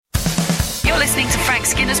listening to Frank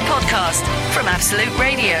Skinner's podcast from Absolute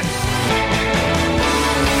Radio.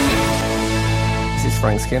 This is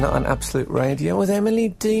Frank Skinner on Absolute Radio with Emily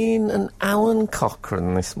Dean and Alan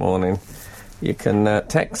Cochrane this morning. You can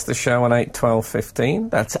text the show on 81215.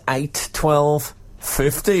 That's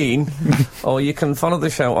 81215. Or you can follow the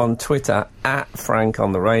show on Twitter at Frank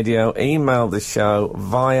on the Radio. Email the show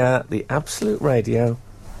via the Absolute Radio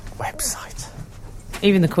website.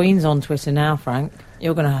 Even the Queen's on Twitter now, Frank.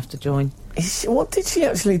 You're going to have to join. What did she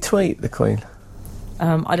actually tweet, the Queen?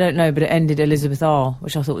 I don't know, but it ended Elizabeth R,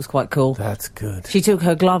 which I thought was quite cool. That's good. She took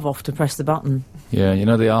her glove off to press the button. Yeah, you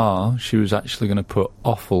know the R, she was actually going to put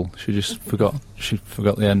offal. She just forgot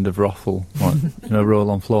the end of ruffle. Like, roll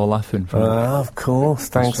on floor laughing. Of course.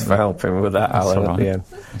 Thanks for helping me with that, Alan, at the end.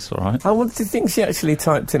 That's all right. I wanted to think she actually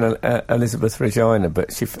typed in Elizabeth Regina,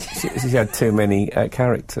 but she had too many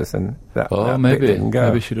characters, and that bit didn't go.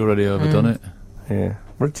 Maybe she'd already overdone it. Yeah.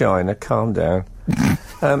 Regina, calm down.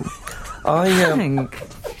 I'll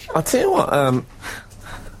tell you what,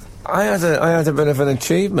 I had a bit of an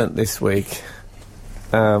achievement this week,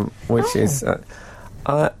 which is,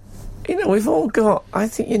 we've all got, I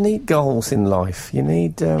think you need goals in life. You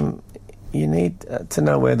need to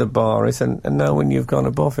know where the bar is and know when you've gone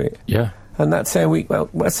above it. Yeah. And that's how we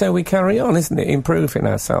carry on, isn't it? Improving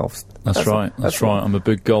ourselves. That's right. I'm a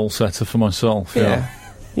big goal setter for myself. Yeah.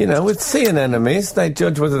 With seeing enemies, they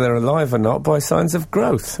judge whether they're alive or not by signs of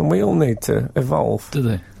growth, and we all need to evolve. Do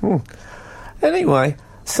they? Anyway,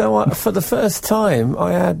 so for the first time,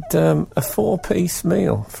 I had a 4-piece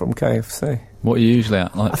meal from KFC. What are you usually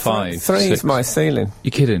at? Like 5, 3 6? Is my ceiling.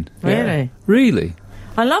 You're kidding? Really? Yeah. Really?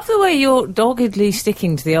 I love the way you're doggedly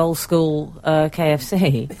sticking to the old school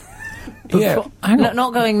KFC. Yeah.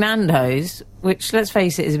 Not going Nando's, which, let's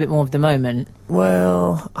face it, is a bit more of the moment.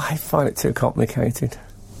 Well, I find it too complicated.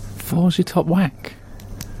 4's your top whack.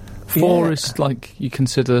 4 is like you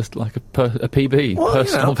consider like a PB,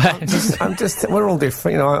 personal best. I'm just. We're all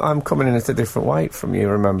different. I'm coming in at a different weight from you.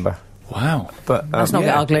 Remember? Wow. But let's not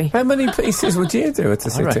get ugly. How many pieces would you do at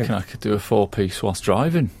a sitting? I reckon I could do a 4-piece whilst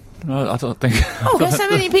driving. I don't think. Guess how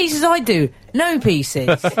many pieces I do? No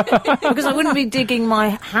pieces, because I wouldn't be digging my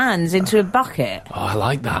hands into a bucket. Oh, I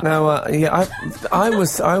like that. No, I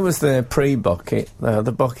was there pre-bucket.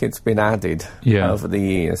 The bucket's been added over the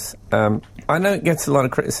years. I know it gets a lot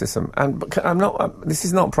of criticism, but I'm not. This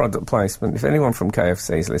is not product placement. If anyone from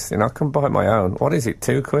KFC is listening, I can buy my own. What is it,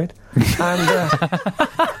 £2? And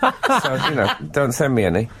so don't send me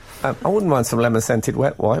any. I wouldn't mind some lemon-scented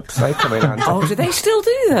wet wipes. They come in handy. Oh, do they still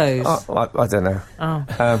do those? I don't know. Oh.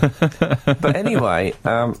 But anyway,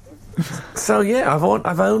 so yeah, I've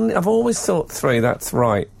always thought 3. That's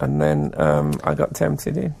right, and then I got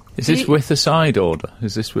tempted in. Is this with a side order?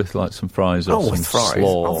 Is this with like some fries or some with fries,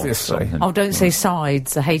 slaw? Obviously. Oh, don't say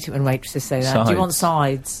sides. I hate it when waitresses say that. Sides. Do you want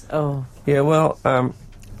sides? Oh. Yeah, well, I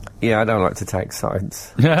don't like to take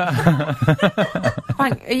sides.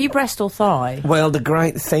 Frank, are you breast or thigh? Well, the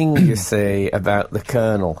great thing, you see, about the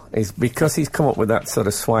Colonel is because he's come up with that sort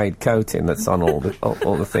of suede coating that's on all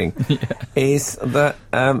the thing, is that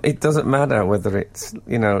it doesn't matter whether it's,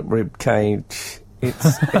 rib cage. It's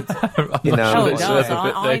it does.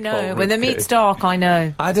 I know. When the meat's dark, I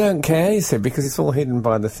know. I don't care, you see, because it's all hidden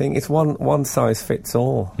by the thing. It's one size fits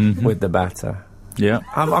all with the batter. Yeah.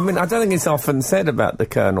 I don't think it's often said about the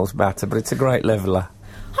Colonel's batter, but it's a great leveller.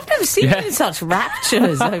 I've never seen you in such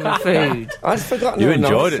raptures over food. I'd forgotten. You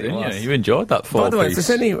enjoyed it, didn't you? You enjoyed that 4-piece. By the way, if there's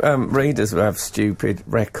any readers who have stupid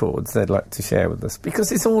records they'd like to share with us, because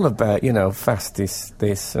it's all about, fastest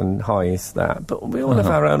this and highest that, but we all have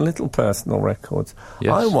our own little personal records.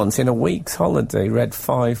 Yes. I once, in a week's holiday, read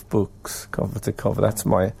 5 books cover to cover. That's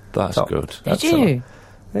top. Good. Did you?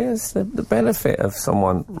 Yes, the benefit of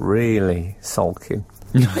someone really sulking.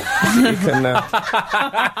 You can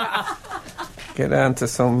get down to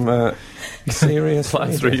some serious...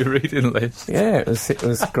 Fly through your reading list. Yeah, it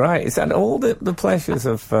was great. It's had all the pleasures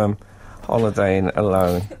of holidaying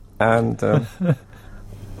alone, and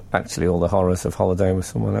actually all the horrors of holidaying with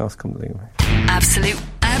someone else, come to think of it. Absolute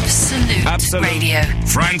Radio.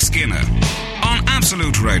 Frank Skinner on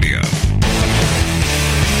Absolute Radio.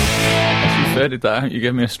 You faded that out, you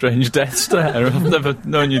gave me a strange death stare. I've never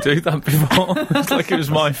known you do that before. It's like it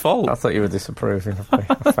was my fault. I thought you were disapproving of me.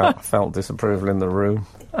 I felt disapproval in the room.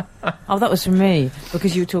 Oh, that was from me,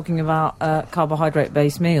 because you were talking about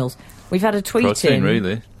carbohydrate-based meals. We've had a tweet Protein,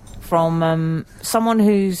 really. From someone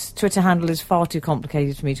whose Twitter handle is far too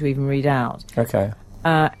complicated for me to even read out. Okay.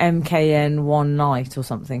 MKN One Night or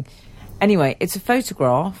something. Anyway, it's a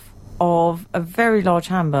photograph of a very large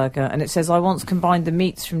hamburger, and it says, I once combined the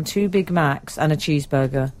meats from 2 Big Macs and a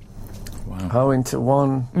cheeseburger. Wow. Oh, into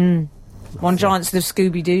one... One giant sort of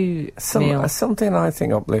Scooby-Doo meal. Something I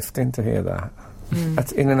think uplifting to hear that.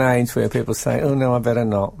 That's in an age where people say, oh no, I better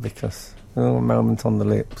not, because a moment on the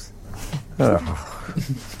lips. Oh.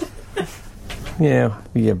 Yeah,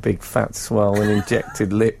 your big fat swollen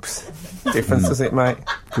injected lips. Difference does it make?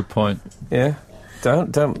 Good point. Yeah.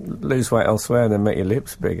 Don't lose weight elsewhere and then make your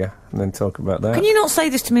lips bigger and then talk about that. Can you not say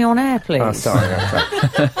this to me on air, please? Oh, sorry.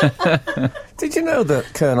 Okay. Did you know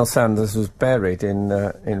that Colonel Sanders was buried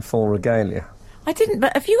in full regalia? I didn't,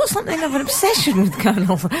 but have you got something of an obsession with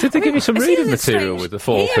Colonel? Did they give you some reading material with the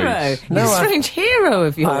 4 piece? No, he's a strange hero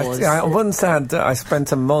of yours. I once had, I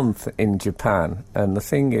spent a month in Japan, and the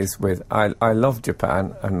thing is I love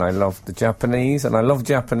Japan, and I love the Japanese, and I love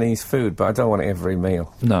Japanese food, but I don't want it every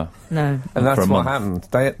meal. No. And that's what happened.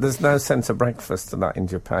 There's no sense of breakfast to that in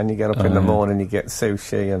Japan. You get up in the morning, you get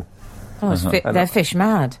sushi, and... they're fish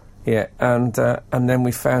mad. Yeah, and then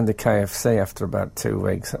we found a KFC after about 2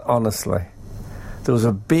 weeks, honestly. There was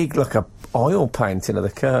a big, a oil painting of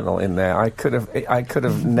the Colonel in there. I could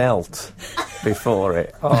have knelt before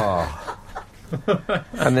it. Oh.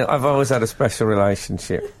 And I've always had a special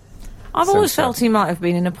relationship. I've always felt he might have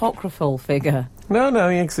been an apocryphal figure. No,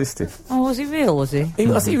 he existed. Oh, was he real, was he? He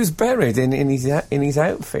was buried in his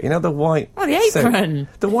outfit. You know, the white... Oh, the apron!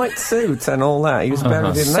 Suit, the white suit and all that. He was buried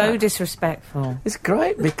in that. So disrespectful. It's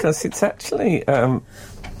great because it's actually...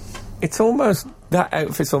 it's almost... That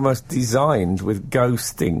outfit's almost designed with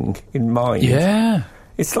ghosting in mind. Yeah.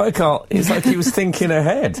 It's like he was thinking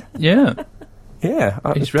ahead. Yeah. Yeah.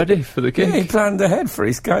 He's ready for the gig. Yeah, he planned ahead for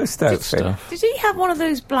his ghost outfit. Did he have one of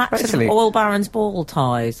those black sort of oil baron's ball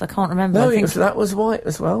ties? I can't remember. No, that was white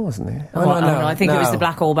as well, wasn't it? No, I think it was the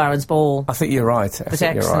black oil baron's ball. I think you're right. I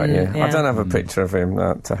don't have a picture of him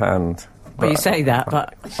to hand. Well, you say that,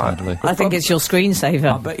 but I think it's your screensaver.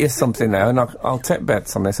 I'll bet you something now, and I'll take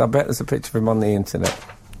bets on this. I bet there's a picture of him on the internet.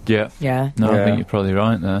 Yeah. No, I think you're probably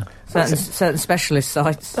right there. Certain specialist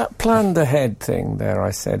sites. That planned ahead thing there, I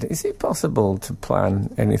said, is it possible to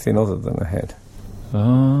plan anything other than ahead?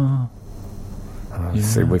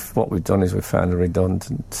 See, what we've done is we've found a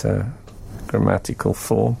redundant grammatical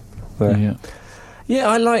form there. Yeah,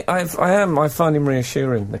 I find him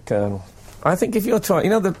reassuring, the Colonel. I think if you're trying,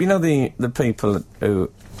 the people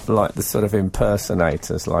who like the sort of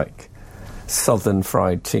impersonators, like Southern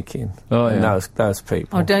Fried Chicken. Oh, yeah. Those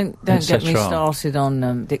people. Oh, don't get me started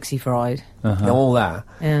on Dixie Fried. All that.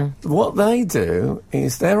 Yeah. What they do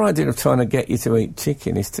is their idea of trying to get you to eat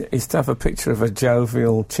chicken is to have a picture of a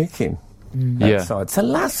jovial chicken. Outside. It's the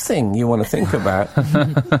last thing you want to think about.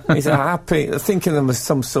 Is thinking of them as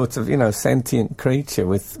some sort of, sentient creature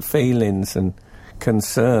with feelings and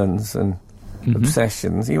concerns and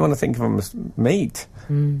obsessions. You want to think of them as meat.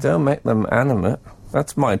 Don't make them animate.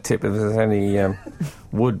 That's my tip if there's any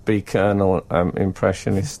would-be Colonel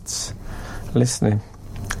impressionists listening.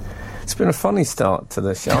 It's been a funny start to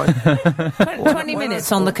the show. 20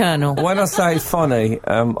 minutes on the Colonel. When I say funny,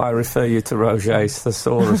 I refer you to Roger's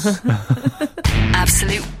Thesaurus.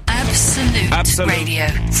 Absolute Radio.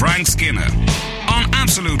 Frank Skinner on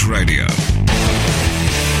Absolute Radio.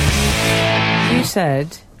 You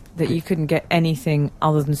said that you couldn't get anything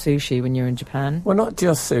other than sushi when you were in Japan. Well, not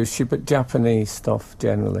just sushi, but Japanese stuff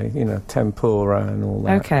generally. Tempura and all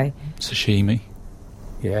that. Okay. Sashimi.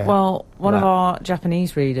 Yeah. Well, one of our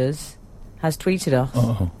Japanese readers has tweeted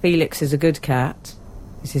us. Felix is a good cat,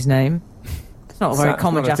 is his name. It's not a very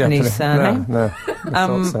common Japanese surname. No.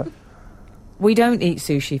 We don't eat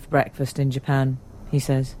sushi for breakfast in Japan, he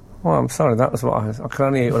says. Well, I'm sorry, that was what I could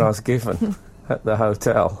only eat what I was given at the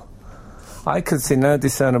hotel. I could see no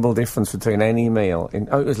discernible difference between any meal. It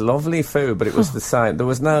was lovely food, but it was the same. There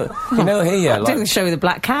was no... here... I'm doing the show with a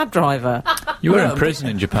black cab driver. You were in prison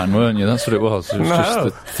in Japan, weren't you? That's what it was. It was just the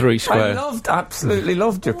 3 square... I absolutely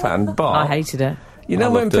loved Japan, but... I hated it.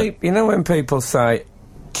 When people say,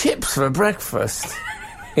 chips for breakfast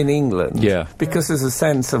in England... Yeah. Because there's a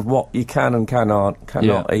sense of what you can and cannot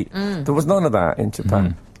eat. There was none of that in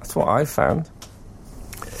Japan. That's what I found.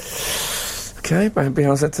 Okay, maybe I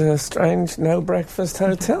was at a strange no-breakfast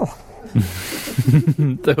hotel.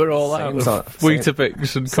 They were all out of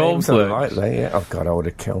Weetabix and cornflakes. Unlikely, yeah. Oh, God, I would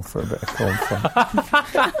have killed for a bit of cornflakes.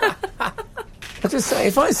 I just say,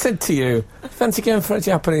 if I said to you, fancy going for a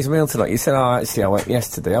Japanese meal tonight, you said, actually, I went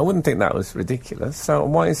yesterday, I wouldn't think that was ridiculous. So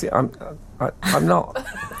why is it... I'm not...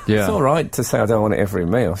 Yeah. It's all right to say I don't want it every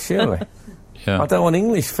meal, surely. Yeah. I don't want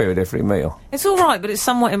English food every meal. It's all right, but it's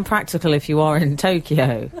somewhat impractical if you are in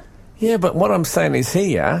Tokyo. Yeah, but what I'm saying is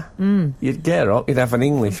here, you'd get up, you'd have an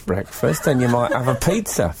English breakfast, and you might have a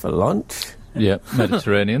pizza for lunch. Yeah,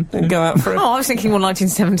 Mediterranean. And go out for I was thinking more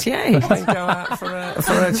 1978. And go out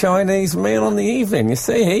for a Chinese meal on the evening. You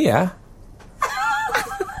see, here,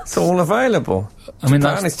 It's all available. I mean,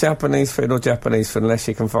 Japan is Japanese food or Japanese food unless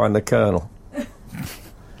you can find the kernel.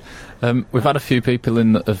 We've had a few people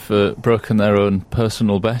in that have broken their own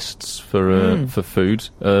personal bests for food.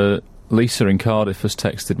 Lisa in Cardiff has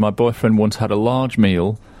texted, my boyfriend once had a large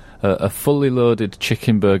meal, a fully loaded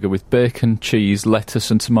chicken burger with bacon, cheese,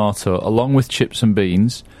 lettuce and tomato, along with chips and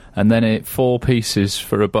beans, and then ate 4 pieces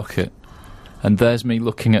for a bucket. And there's me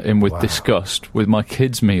looking at him with disgust with my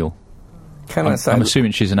kid's meal. I'm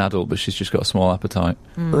assuming she's an adult, but she's just got a small appetite.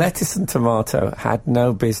 Lettuce and tomato had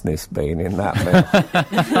no business being in that meal.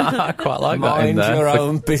 I quite like that in there. Mind your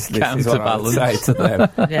own business is what I would say to them.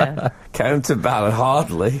 Yeah. Counterbalance,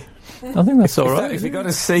 hardly. I think that's all right. If you've got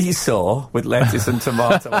a seesaw with lettuce and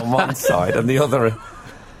tomato on one side and the other...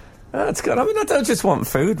 That's good. I mean, I don't just want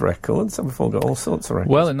food records. I've got all sorts of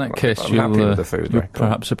records. Well, in that case, you'll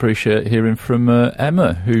perhaps appreciate hearing from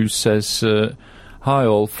Emma, who says... Hi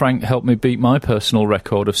all, Frank helped me beat my personal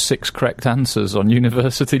record of 6 correct answers on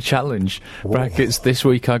University Challenge. Brackets, this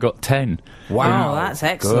week I got 10. Wow, that's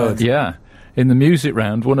excellent. Good. Yeah. In the music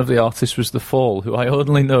round, one of the artists was The Fall, who I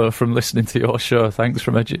only know from listening to your show. Thanks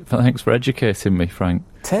for educating me, Frank.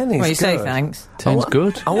 10 is well, you good. say thanks. 10's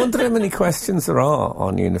good. I wonder how many questions there are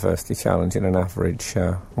on University Challenge in an average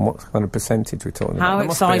show, and what kind of percentage we're talking about. How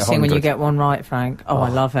exciting when you get one right, Frank. Oh, I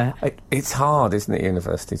love it. It's hard, isn't it,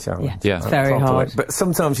 University Challenge? Yeah. It's very hard. But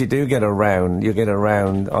sometimes you do get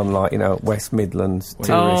around, on, like, West Midlands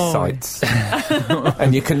tourist sites.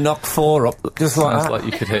 And you can knock 4 up just like that. Sounds like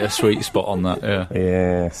you could hit a sweet spot on that, yeah.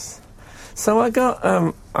 Yes. So I got,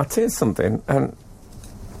 I'll tell you something, and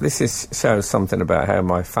this shows something about how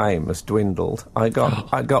my fame has dwindled. I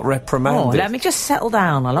got reprimanded. Oh, let me just settle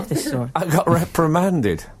down. I love this story. I got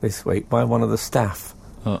reprimanded this week by one of the staff.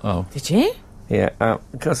 Uh-oh. Did you? Yeah,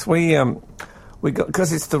 because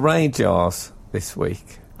because it's the Rage Hours this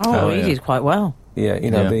week. Oh, you did quite well. Yeah,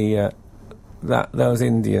 those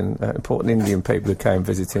important Indian people who came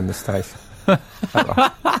visiting the station.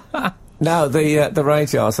 No, the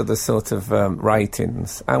Rage Hours are the sort of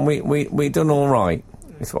ratings, and we done all right.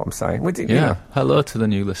 Is what I'm saying. We did, Hello to the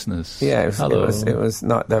new listeners. Yeah, it was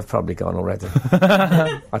not. They've probably gone already.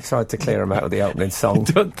 I tried to clear them out of the opening song.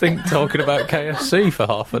 I don't think talking about KFC for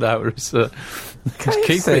half an hour is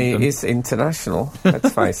KFC is international.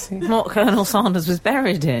 Let's face it. What Colonel Sanders was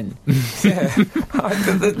buried in. Yeah.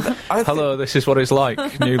 Hello, this is what it's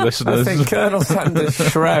like, new listeners. I think Colonel Sanders'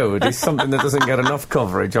 shroud is something that doesn't get enough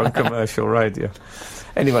coverage on commercial radio.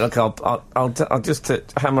 Anyway, look, I'll just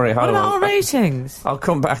hammer it home. What about our ratings? I'll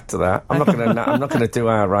come back to that. I'm not going to do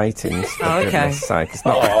our ratings. For goodness sake. It's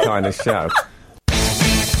not that kind of show.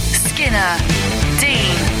 Skinner,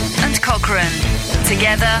 Dean, and Cochrane.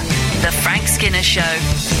 Together, the Frank Skinner Show.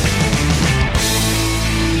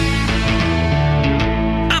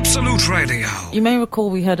 Absolute Radio. You may recall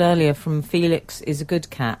we heard earlier from Felix is a good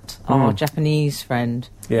cat, our Japanese friend.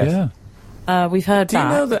 Yes. Yeah. We've heard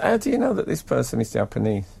back. How do you know that this person is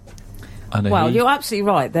Japanese? Well, you're absolutely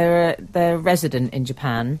right. They're resident in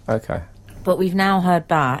Japan. Okay. But we've now heard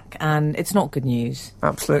back, and it's not good news.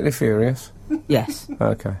 Absolutely furious. Yes.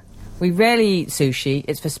 Okay. We rarely eat sushi.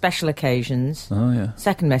 It's for special occasions. Oh, yeah.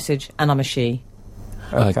 Second message, and I'm a she.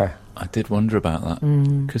 Okay. I did wonder about that.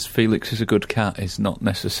 Because Felix is a good cat is not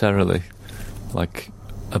necessarily, like...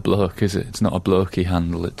 a bloke, is it? It's not a blokey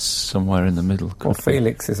handle, it's somewhere in the middle. Well,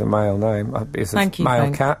 Felix is a male name. It's a male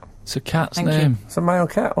Frank. cat. It's a cat's name. It's a male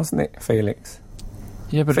cat, wasn't it, Felix?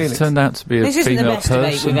 Yeah, but Felix. It turned out to be a this female person.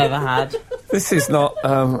 This isn't the best debate we've ever had. This is not...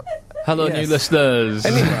 Hello, new listeners.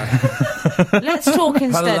 Anyway. Let's talk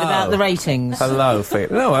instead about the ratings. Hello,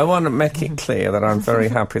 Felix. No, I want to make it clear that I'm very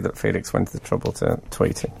happy that Felix went to the trouble to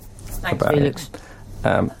tweeting. Thanks, Felix.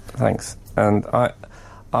 Thanks. And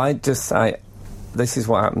I just say... This is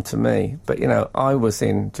what happened to me. But, I was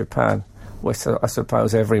in Japan, where I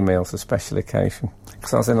suppose every meal's a special occasion,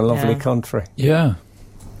 because I was in a lovely country. Yeah.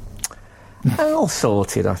 All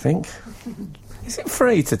sorted, I think. Is it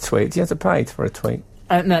free to tweet? Do you have to pay for a tweet?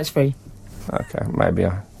 No, it's free. Okay, maybe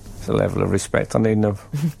it's a level of respect I need no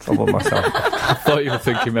trouble myself. I thought you were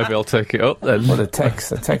thinking maybe I'll take it up then. Well, a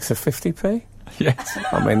text of 50p? Yes.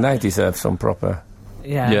 I mean, they deserve some proper...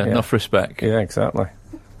 Yeah, enough respect. Yeah, exactly.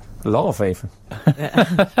 A lot of even.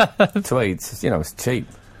 Tweets, it's cheap.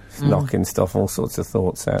 It's knocking stuff, all sorts of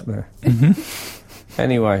thoughts out there.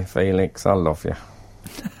 Anyway, Felix, I love you.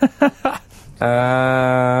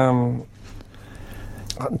 I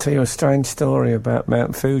can tell you a strange story about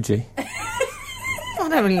Mount Fuji. I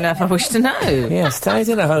don't really know if I wish to know. Yeah, I stayed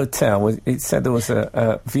in a hotel. It said there was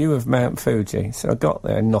a view of Mount Fuji, so I got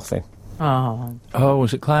there, nothing. Oh,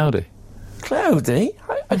 was it cloudy? Cloudy?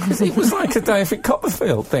 It was like a David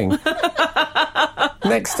Copperfield thing.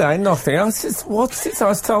 Next day, nothing. I said, what's this? I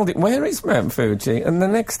was told it, where is Mount Fuji? And the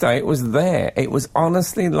next day it was there. It was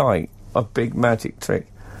honestly like a big magic trick.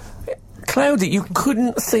 Cloudy, you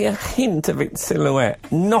couldn't see a hint of its silhouette.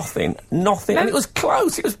 Nothing. And it was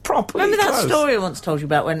close. It was properly Remember close. that story I once told you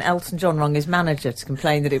about when Elton John rang his manager to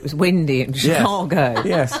complain that it was windy in Chicago?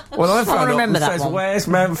 Yes. Well, I found remember up and that says, one. where's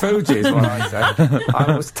Mount Fuji, is what I said.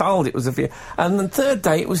 I was told it was a view. And the third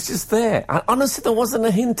day, it was just there. And honestly, there wasn't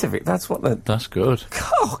a hint of it. That's good.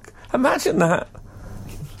 God, imagine that.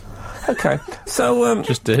 Okay, so...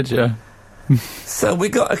 Just did, yeah. So we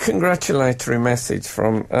got a congratulatory message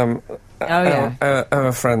from...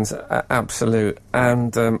 our friends at Absolute,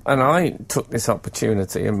 and I took this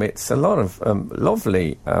opportunity amidst a lot of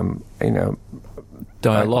lovely,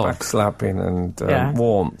 dialogue, backslapping and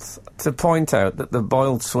warmth to point out that the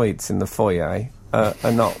boiled sweets in the foyer are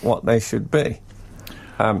not what they should be.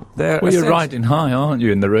 Well, you're riding high, aren't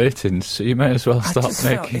you, in the ratings? So you may as well start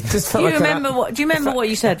making. Do you remember what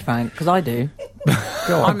you said, Frank? Because I do.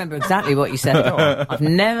 Go on. I remember exactly what you said. I've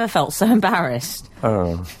never felt so embarrassed.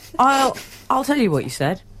 Oh. I'll tell you what you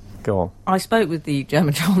said. Go on. I spoke with the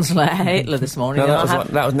German Chancellor Hitler this morning. No,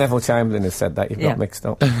 that was Neville Chamberlain who said that. You've got mixed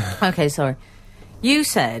up. Okay, sorry. You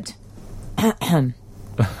said,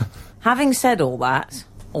 having said all that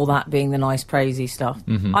being the nice praisey stuff,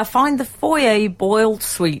 I find the foyer boiled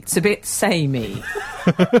sweets a bit samey.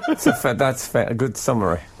 That's fair. A good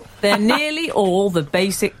summary. They're nearly all the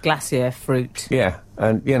basic glacier fruit. Yeah,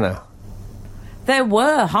 and there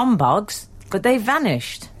were humbugs, but they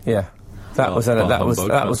vanished. Yeah, that was one of those.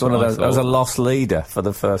 That was a lost leader for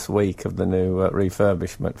the first week of the new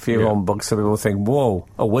refurbishment. Few humbugs, so people think, "Whoa,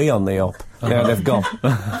 are we on the up?" Now they've gone.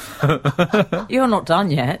 You're not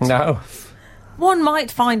done yet. No. One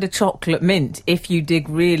might find a chocolate mint if you dig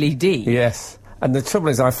really deep. Yes, and the trouble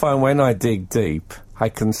is, I find when I dig deep, I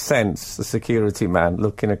can sense the security man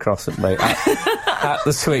looking across at me at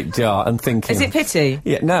the sweet jar and thinking... Is it pity?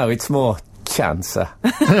 Yeah, no, it's more chancer.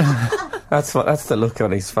 That's the look on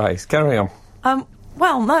his face. Carry on.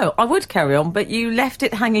 Well, no, I would carry on, but you left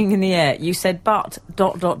it hanging in the air. You said, but, ...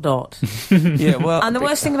 Yeah, well... And the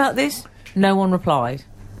worst thing about this, no one replied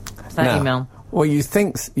to that email. Well, you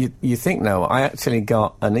think no. I actually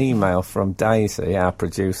got an email from Daisy, our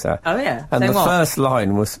producer. Oh, yeah? And the first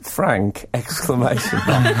line was Frank! !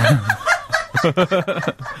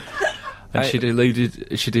 And she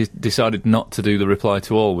decided not to do the reply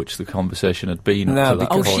to all, which the conversation had been up to that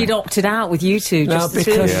point. She'd opted out with you two.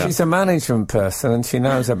 Because she's a management person and she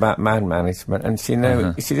knows about man management, and she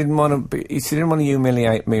knew she didn't want to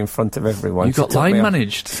humiliate me in front of everyone. You got line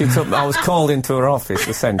managed. I was called into her office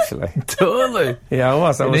essentially. Totally. Yeah, I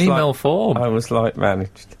was. In email form. I was like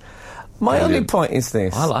managed. My only point is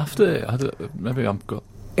this. I laughed at it. Maybe I've got.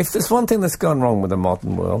 If there's one thing that's gone wrong with the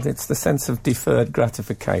modern world, it's the sense of deferred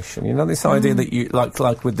gratification. You know, this idea that you,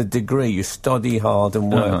 like with the degree, you study hard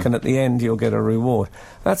and work, and at the end you'll get a reward.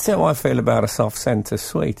 That's how I feel about a soft centre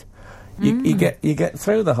sweet. You get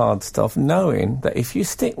through the hard stuff knowing that if you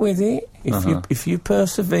stick with it, if you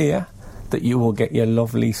persevere, that you will get your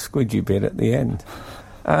lovely squidgy bit at the end.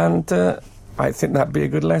 And I think that'd be a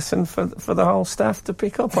good lesson for the whole staff to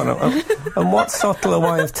pick up on it. And what subtler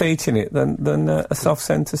way of teaching it than a soft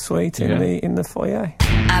centre sweet in the foyer?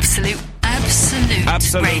 Absolute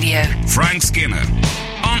Radio. Frank Skinner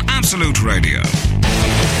on Absolute Radio.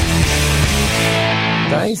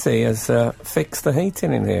 Daisy has fixed the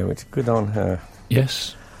heating in here, which is good on her.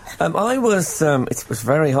 Yes. It was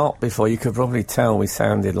very hot before. You could probably tell we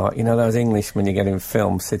sounded like, those Englishmen you get in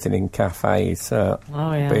films sitting in cafes,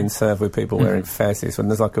 being served with people wearing fezzes, when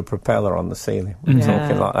there's like a propeller on the ceiling. We're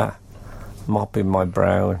talking like that, mopping my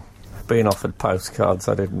brow, and being offered postcards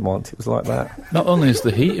I didn't want. It was like that. Not only has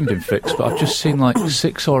the heating been fixed, but I've just seen like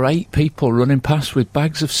 6 or 8 people running past with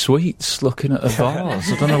bags of sweets looking at a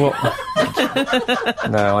vase. I don't know what...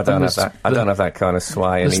 No, I don't have that. I don't have that kind of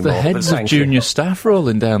sway there's anymore. There's the heads of junior staff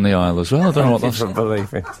rolling down the aisle as well. I don't know what that's... for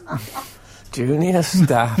believing. Junior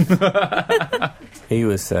staff. He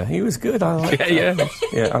was good. I like that.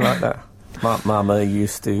 Yeah, I like that. Mama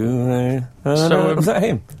used to... was that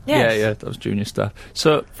him? Yes. Yeah, that was junior staff.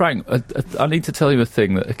 So, Frank, I need to tell you a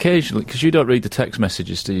thing that occasionally, because you don't read the text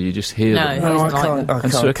messages, do you? You just hear them. No, I can't.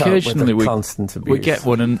 And so occasionally constant abuse. We get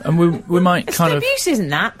one, and we might kind of... Abuse isn't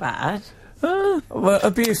that bad. Well,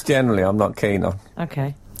 abuse generally I'm not keen on.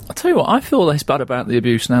 Okay. I'll tell you what, I feel less bad about the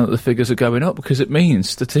abuse now that the figures are going up, because it means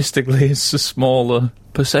statistically it's a smaller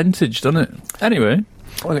percentage, doesn't it? Anyway...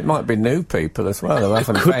 Well, it might be new people as well. Who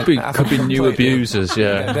haven't could be new abusers,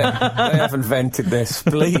 yeah. They haven't vented their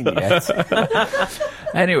spleen yet.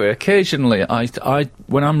 Anyway, occasionally, I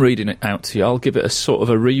when I'm reading it out to you, I'll give it a sort of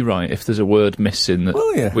a rewrite if there's a word missing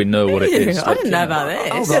that we know what it is. I didn't know about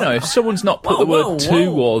this. You know, if someone's not put the word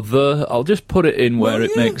to or the, I'll just put it in where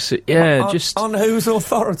it makes it. Yeah, just on whose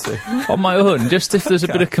authority? On my own. Just if there's a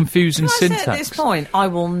bit of confusing syntax. At this point, I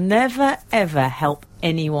will never ever help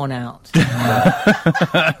anyone out.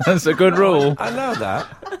 That's a good rule. I know that.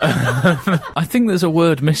 I think there's a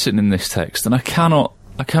word missing in this text, and I cannot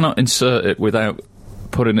insert it without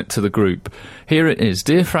putting it to the group. Here it is.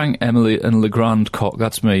 Dear Frank, Emily and Legrand Cock,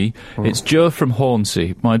 that's me. It's Joe from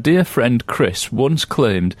Hornsey. My dear friend Chris once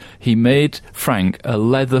claimed he made Frank a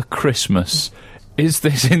leather Christmas. Is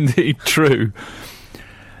this indeed true?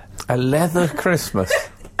 A leather Christmas?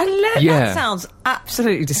 Yeah. That sounds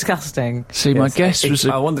absolutely disgusting. See, my guess was...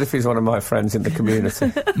 I wonder if he's one of my friends in the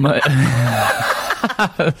community.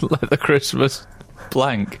 Leather Christmas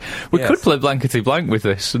blank. We could play blankety blank with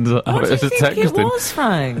this and have it as a text. What do you think it was,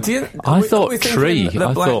 Frank? I thought tree.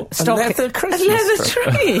 I thought a leather Christmas a leather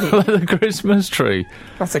tree. Leather Christmas tree.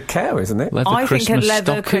 That's a cow, isn't it? Leather I Christmas think a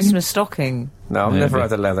leather stocking? Christmas stocking. No, I've never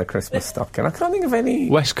had a leather Christmas stocking. I can't think of any...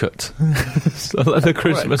 Waistcoat. A leather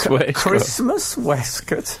Christmas waistcoat. Christmas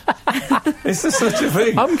waistcoat? Is there such a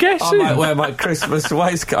thing? I'm guessing. I might wear my Christmas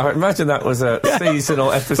waistcoat. I imagine that was a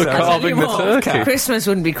seasonal episode. For carving the turkey. Christmas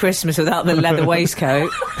wouldn't be Christmas without the leather waistcoat.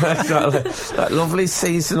 that lovely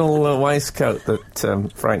seasonal waistcoat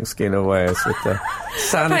that Frank Skinner wears with the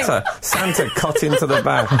Santa cut into the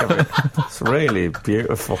back of it. It's really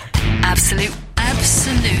beautiful. Absolute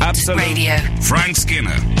Radio. Frank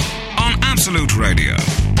Skinner on Absolute Radio.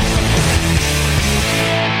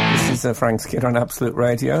 This is Frank Skinner on Absolute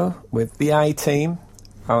Radio with the A-Team,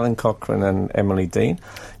 Alan Cochrane and Emily Dean.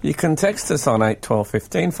 You can text us on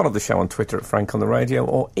 81215, follow the show on Twitter at Frank on the Radio,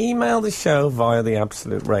 or email the show via the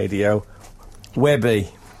Absolute Radio Webby.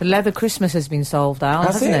 The leather Christmas has been solved out,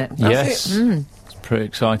 hasn't it? Yes. It's pretty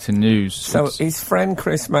exciting news. So his friend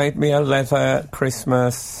Chris made me a leather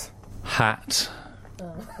Christmas... hat.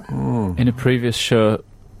 In a previous show,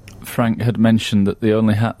 Frank had mentioned that the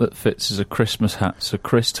only hat that fits is a Christmas hat, so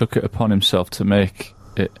Chris took it upon himself to make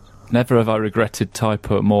it. Never have I regretted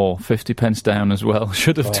typo more. 50 pence down as well.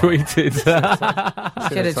 Should have tweeted.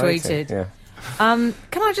 Should have tweeted. Yeah.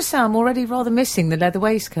 Can I just say I'm already rather missing the leather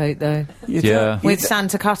waistcoat, though. With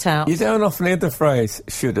Santa cutouts. You don't often hear the phrase,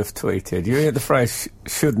 should have tweeted. You hear the phrase,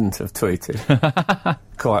 shouldn't have tweeted.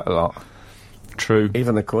 Quite a lot. True.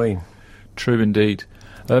 Even the Queen. True indeed.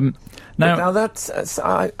 Now that's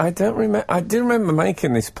I don't remember. I do remember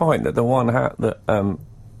making this point that the one hat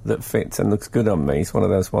that fits and looks good on me is one of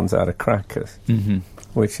those ones out of Crackers,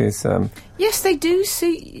 which is yes, they do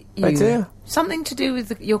suit you. They do. Something to do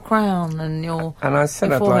with your crown and your. And I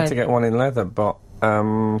said I'd like to get one in leather, but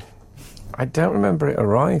I don't remember it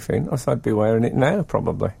arriving. Or so I'd be wearing it now,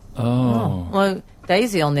 probably. Oh. Well,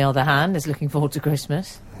 Daisy, on the other hand, is looking forward to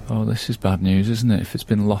Christmas. Oh, this is bad news, isn't it? If it's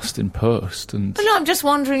been lost in post and... But no, I'm just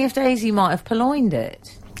wondering if Daisy might have purloined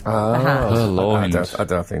it. Purloined. I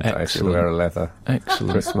don't think Daisy will wear a leather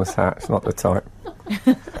Christmas hat. It's not the type.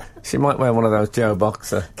 She might wear one of those Joe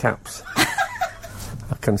Boxer caps.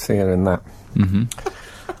 I can see her in that.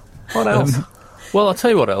 What else? Well, I'll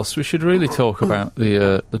tell you what else. We should really talk about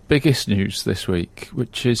the biggest news this week,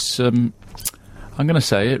 which is, I'm going to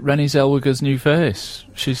say it, Renee Zelwegger's new face.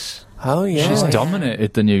 She's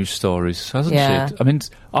dominated the news stories, hasn't she? I mean,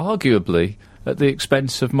 arguably at the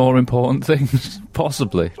expense of more important things,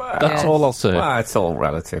 possibly. That's all I'll say. Well, it's all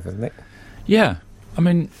relative, isn't it? Yeah. I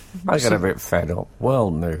mean... I get a bit fed up.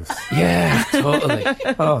 World news. Yeah, totally.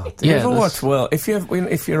 Do you ever watch World... If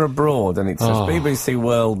you're abroad and it says BBC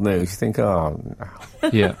World News, you think, oh, no.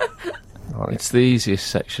 Yeah. It's the easiest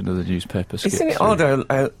section of the newspaper. Isn't it odd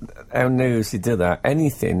how news you do that?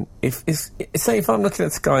 Anything. Say if I'm looking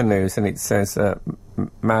at Sky News and it says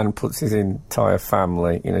man puts his entire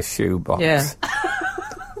family in a shoebox. Yeah.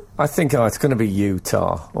 I think, it's going to be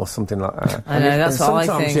Utah or something like that. I know, that's what I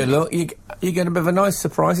think. Sometimes you look, you get a bit of a nice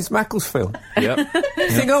surprise, it's Macclesfield. Yep. You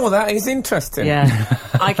think, well, that is interesting. Yeah.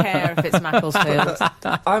 I care if it's Macclesfield.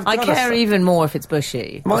 I care even more if it's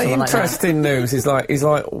Bushy. My interest in news is like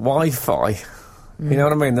Wi-Fi. You know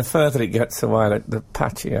what I mean? The further it gets away, the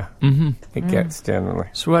patchier it gets generally.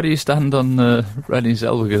 So where do you stand on Renee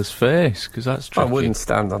Zelwegger's face? Because that's tricky. I wouldn't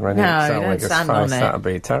stand on Renee Zelwegger's face. That would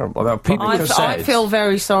be terrible. I feel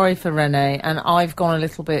very sorry for Renee, and I've gone a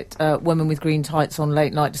little bit Women with Green Tights on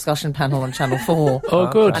Late Night Discussion Panel on Channel 4. Oh,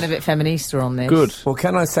 good. And a bit feminista on this. Good. Well,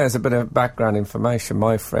 can I say as a bit of background information,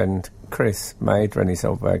 my friend Chris made Renee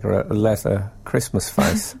Zelwegger a leather Christmas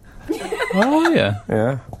face. Oh, yeah.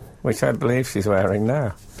 Yeah. Which I believe she's wearing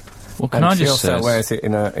now. Well, can I just say... She also wears it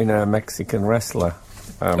in a Mexican wrestler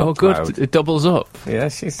good. Cloud. It doubles up. Yeah,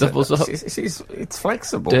 she's doubles up. It's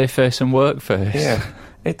flexible. Day face and work face. Yeah.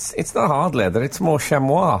 It's not hard leather, it's more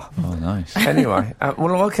chamois. Oh, nice. Anyway,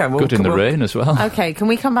 good in the rain as well. Okay, can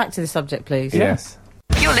we come back to the subject, please? Yes.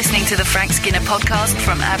 You're listening to the Frank Skinner podcast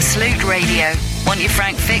from Absolute Radio. Want your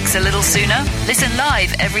Frank fix a little sooner? Listen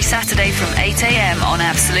live every Saturday from 8 a.m. on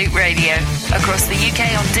Absolute Radio. Across the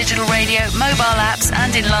UK on digital radio, mobile apps,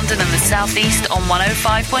 and in London and the South East on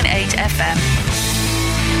 105.8 FM.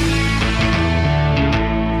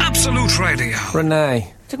 Absolute Radio.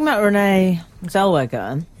 Renee. Talking about Renee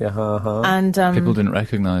Zelwegger. Yeah, And, people didn't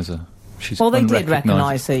recognise her. She's they did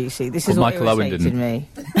recognise her, you see. This is what Michael Owen irritated didn't. me.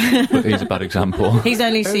 But he's a bad example. He's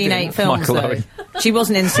only seen 8 films, Michael though. Owen. She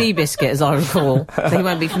wasn't in Seabiscuit, as I recall, so he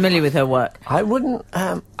won't be familiar with her work. I wouldn't.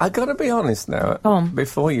 I got to be honest now. Go on.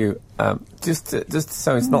 Before you, just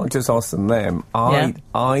so it's not just us and them.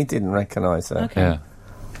 I didn't recognise her. Okay. Yeah.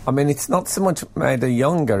 I mean, it's not so much made her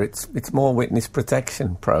younger. It's more witness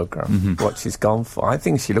protection program. What she's gone for. I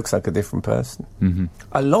think she looks like a different person.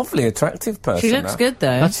 A lovely, attractive person. She looks good,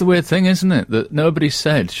 though. That's the weird thing, isn't it? That nobody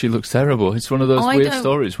said she looks terrible. It's one of those weird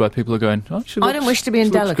stories where people are going, "Oh, she looks, I don't wish to be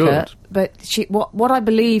indelicate, but what I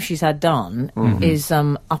believe she's had done is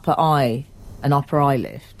an upper eye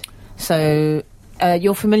lift. So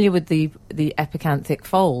you're familiar with the epicanthic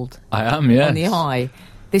fold? I am, yes. On the eye.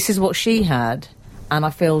 This is what she had. And I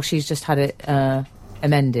feel she's just had it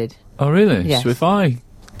amended. Oh, really? Yes. So if I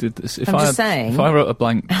did this, if I wrote a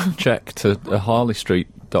blank cheque to a Harley Street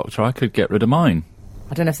doctor, I could get rid of mine.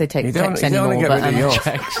 I don't know if they take checks anymore. Anymore,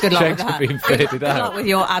 but good luck with Checks that. are being faded Good out. luck with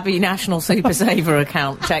your Abbey National Super Saver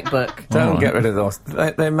account checkbook. Don't get rid of those.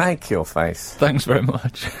 They make your face. Thanks very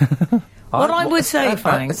much. What I would say,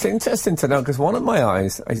 Frank... It's interesting to know, because one of my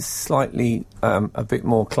eyes is slightly a bit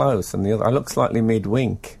more closed than the other. I look slightly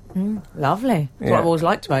mid-wink. Lovely. That's what I've always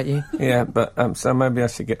liked about you. Yeah, but so maybe I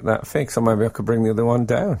should get that fixed, or maybe I could bring the other one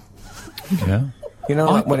down. Yeah. You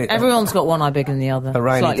know, like when everyone's got one eye bigger than the other. A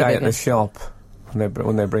rainy day bigger. at the shop,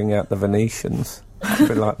 when they bring out the Venetians. A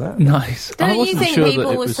bit like that. Nice. Don't I wasn't you think sure people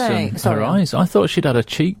that it were was saying... her eyes. I thought she'd had her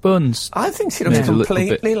cheekbones. I think she looks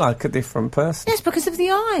completely like a different person. Yes, because of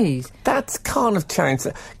the eyes. That's kind of changed.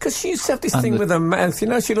 Because she used to have this thing with her mouth. You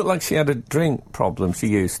know, she looked like she had a drink problem. She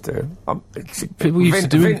used to. People used to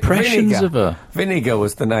do impressions of her. Vinegar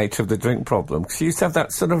was the nature of the drink problem. She used to have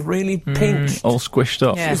that sort of really pinched... all squished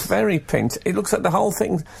up. Yeah. She was very pinched. It looks like the whole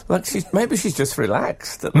thing... Like maybe she's just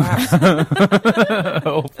relaxed at last. Her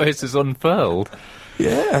whole face is unfurled.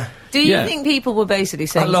 Yeah. Do you think people were basically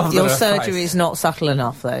saying your surgery face. is not subtle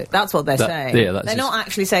enough, though? That's what they're saying. Yeah, that's they're not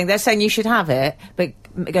actually saying... They're saying you should have it, but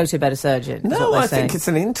go to a better surgeon. No, I think it's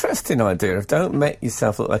an interesting idea of don't make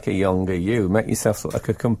yourself look like a younger you. Make yourself look like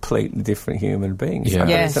a completely different human being. Yeah.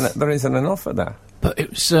 Yes. There isn't enough of that. But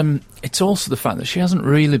it's also the fact that she hasn't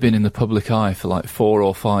really been in the public eye for like 4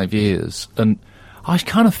 or 5 years, and I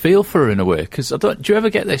kind of feel for her in a way, because do you ever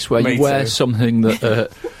get this where you wear something that...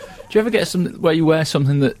 do you ever get something where you wear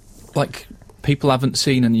something that, like, people haven't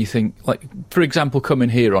seen and you think, like, for example, coming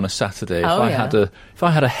here on a Saturday, if I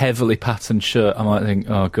had a heavily patterned shirt, I might think,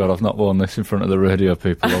 oh, God, I've not worn this in front of the radio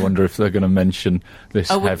people. I wonder if they're going to mention this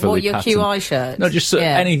heavily your patterned... QI shirt? No, just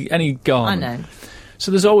any garment. I know.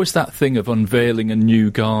 So there's always that thing of unveiling a new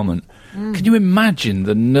garment. Can you imagine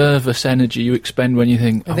the nervous energy you expend when you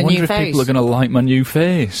think, I wonder if people are going to like my new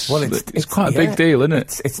face? Well, it's quite a big deal, isn't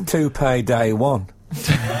it? It's toupee day one.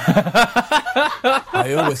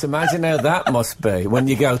 I always imagine how that must be when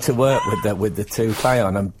you go to work with the toupee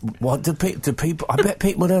on. And what do people? I bet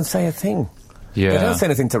people don't say a thing. Yeah. They don't say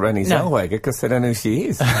anything to Renee Zelwegger because they don't know who she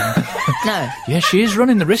is. No. Yeah, she is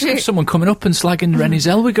running the risk of someone coming up and slagging Renee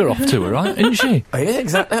Zelwegger off to her, right? Isn't she? Yeah,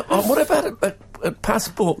 exactly. What about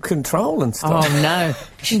passport control and stuff? Oh, no.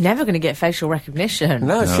 She's never going to get facial recognition.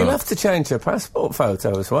 No, she'll have to change her passport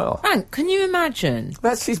photo as well. Frank, can you imagine?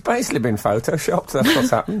 She's basically been photoshopped. That's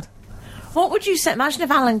what's happened. What would you say? Imagine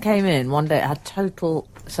if Alan came in one day and had total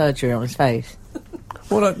surgery on his face.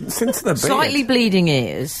 Well, since the beard. Slightly bleeding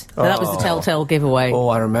ears. So that was the telltale giveaway. Oh,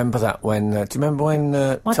 I remember that when... do you remember when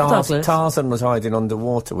Tarzan was hiding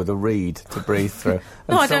underwater with a reed to breathe through?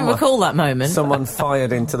 No, I don't recall that moment. Someone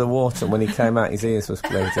fired into the water, and when he came out, his ears was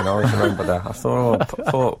bleeding. I always remember that. I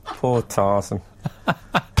thought, oh, poor Tarzan.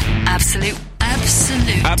 Absolute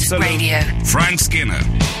Radio. Frank Skinner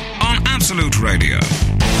on Absolute Radio.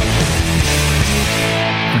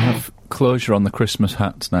 We have closure on the Christmas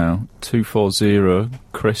hats now. 240,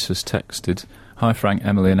 Chris has texted. Hi Frank,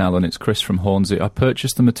 Emily and Alan, it's Chris from Hornsey. I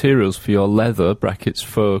purchased the materials for your leather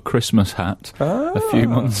 (faux) Christmas hat a few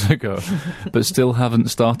months ago, but still haven't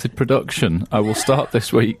started production. I will start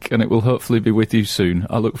this week and it will hopefully be with you soon.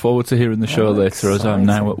 I look forward to hearing the show later as I'm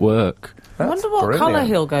now at work. I wonder what colour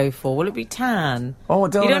he'll go for. Will it be tan? Oh, I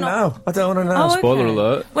don't want to know. I don't want to know. Oh, Spoiler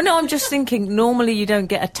alert. Well, no, I'm just thinking, normally you don't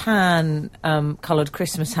get a tan coloured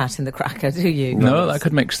Christmas hat in the cracker, do you? No, that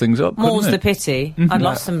could mix things up, More's couldn't the it? pity. I'd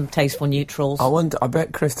love some tasteful neutrals. I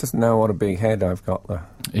bet Chris doesn't know what a big head I've got, though.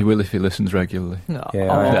 He will if he listens regularly. Yeah.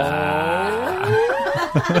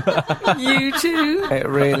 You too? It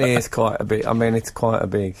really is quite a big... I mean, it's quite a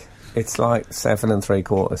big... It's like 7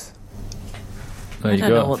 3/4. There you I don't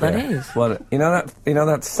go. know what that is. Well, you know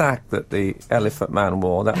that sack that the Elephant Man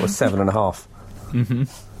wore? That was 7 1/2.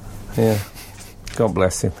 Mm-hmm. Yeah. God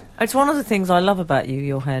bless him. It's one of the things I love about you,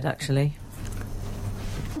 your head, actually.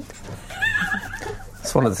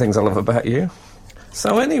 It's one of the things I love about you.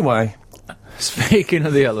 So anyway... Speaking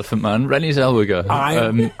of the Elephant Man, Renee Zelwegger.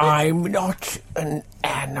 I'm not an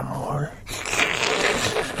animal.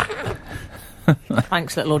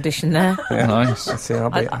 Thanks, little audition there. Yeah. Nice. See,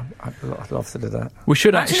 I'd love to do that. We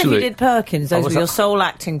should Imagine actually... if you did Perkins, those were your sole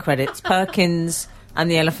acting credits. Perkins and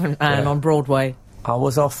the Elephant Man on Broadway. I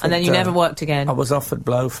was offered... And then you never worked again. I was offered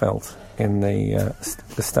Blofeld in the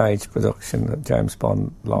stage production at James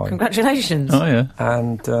Bond line. Congratulations. Oh, yeah.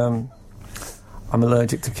 And I'm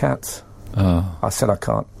allergic to cats. Oh. I said I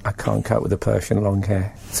can't cope with the Persian long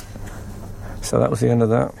hair. So that was the end of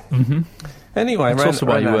that. Mm-hmm. Anyway, that's also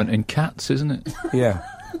why you weren't in Cats, isn't it? Yeah.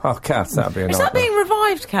 Oh, Cats, that'd be a Is that being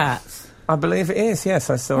revived, Cats? I believe it is, yes.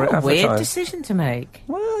 I saw What it a advertised. weird decision to make.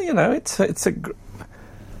 Well, you know, it's a... Well,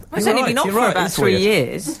 it's only been on for about 3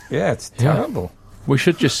 years. Yeah, it's terrible. We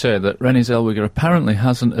should just say that Renee Zelwegger apparently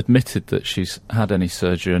hasn't admitted that she's had any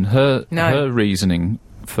surgery, and her reasoning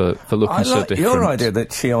for looking so different... your idea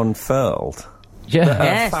that she unfurled...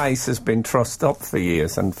 Yeah. Her face has been trussed up for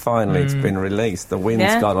years and finally it's been released. The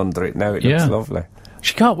wind's got under it now. It looks lovely.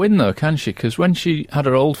 She can't win, though, can she? Because when she had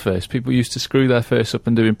her old face, people used to screw their face up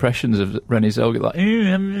and do impressions of Renee Zelwegger, like,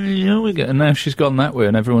 and now she's gone that way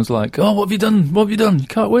and everyone's like, oh, what have you done? What have you done? You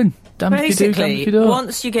can't win. Damn if you do, damn if you don't.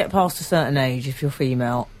 Once you get past a certain age, if you're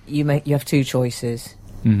female, you have two choices.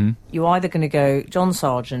 Mm-hmm. You're either going to go John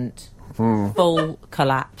Sargent, full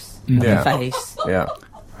collapse of the face. Yeah.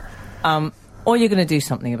 Or you're going to do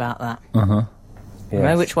something about that. Uh-huh. Yes. You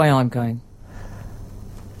know which way I'm going.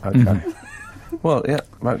 Okay. Well, yeah,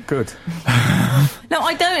 good. No,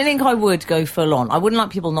 I don't think I would go full on. I wouldn't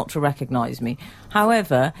like people not to recognise me.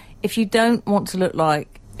 However, if you don't want to look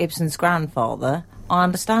like Ibsen's grandfather, I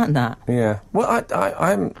understand that. Yeah. Well,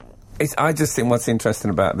 I just think what's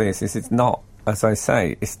interesting about this is it's not, as I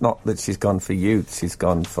say, it's not that she's gone for youth, she's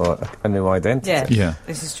gone for a new identity. Yeah,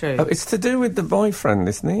 this is true. It's to do with the boyfriend,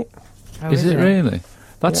 isn't it? Oh, is it really?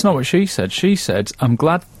 That's not what she said. She said, I'm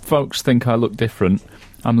glad folks think I look different.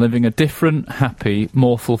 I'm living a different, happy,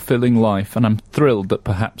 more fulfilling life, and I'm thrilled that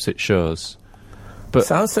perhaps it shows. But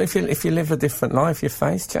so if you live a different life, your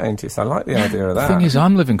face changes. I like the idea of that. The thing is,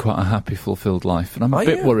 I'm living quite a happy, fulfilled life, and I'm a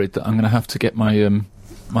bit worried that I'm going to have to get my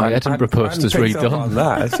Edinburgh posters redone. On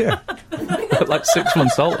that, yeah. Like 6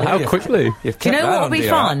 months old. How quickly? Do you know what would be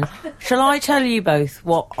fun? Shall I tell you both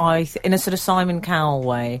what in a sort of Simon Cowell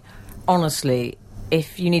way, honestly,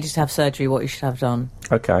 if you needed to have surgery, what you should have done?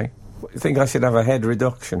 Okay. You think I should have a head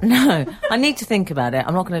reduction? No, I need to think about it.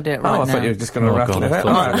 I'm not going to do it right now. I thought you were just going to rattle it out. I thought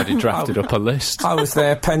you already drafted up a list. I was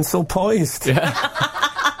there, pencil poised. Yeah.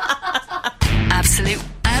 Absolute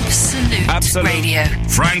Radio.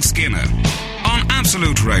 Frank Skinner on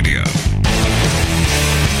Absolute Radio.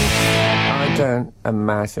 I don't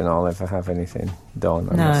imagine I'll ever have anything done,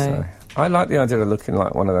 I must say. I like the idea of looking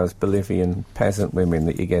like one of those Bolivian peasant women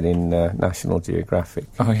that you get in National Geographic.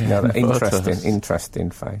 Oh, yeah. You know, that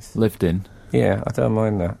interesting face. Lived in. Yeah, I don't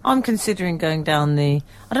mind that. I'm considering going down I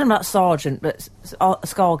don't know about Sargent, but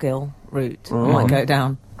Scargill route. I might go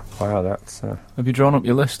down. Wow, that's... Have you drawn up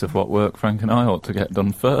your list of what work Frank and I ought to get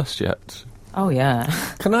done first yet? Oh, yeah.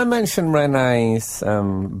 Can I mention Renee's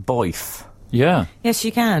boyf? Yeah. Yes,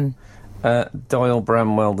 you can. Doyle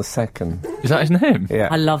Bramwell II. Is that his name? Yeah.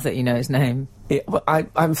 I love that you know his name. Yeah, well,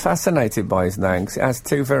 I'm fascinated by his name because it has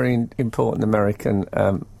two very important American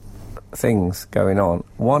things going on.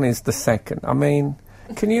 One is the second. I mean,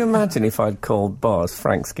 can you imagine if I'd called Boz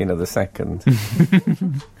Frank Skinner II?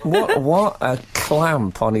 What a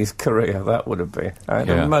clamp on his career that would have been.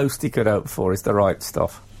 The most he could hope for is The Right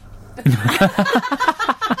Stuff.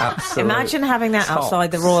 Absolutely. Imagine having that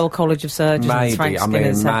outside the Royal College of Surgeons. Maybe,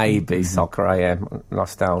 maybe Soccer AM,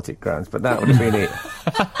 nostalgic grounds, but that would have been it.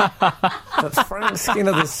 But Frank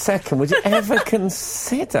Skinner II, would you ever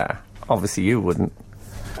consider? Obviously, you wouldn't.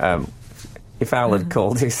 If Al had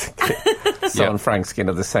called his son Frank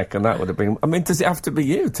Skinner II, that would have been... I mean, does it have to be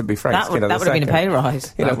you to be Frank Skinner II? That would have been a pay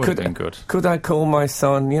rise. That would have been good. Could I call my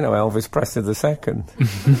son, Elvis Presley II?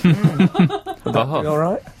 Would that be all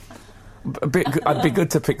right? I'd be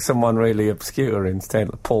good to pick someone really obscure instead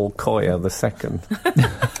of Paul Coyer II.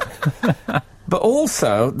 But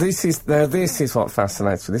also, this is what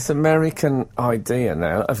fascinates me. This American idea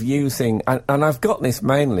now of using, and I've got this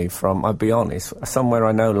mainly from, I'll be honest, somewhere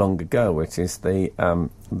I no longer go, which is the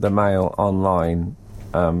Mail online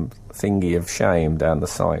thingy of shame down the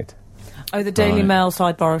side. Oh, the Daily Mail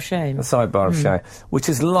sidebar of shame. The sidebar of shame, which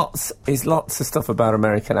is lots of stuff about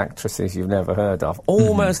American actresses you've never heard of.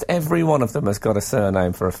 Almost every one of them has got a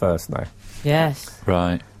surname for a first name. Yes.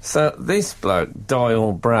 Right. So this bloke,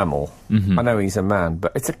 Doyle Bramall, I know he's a man,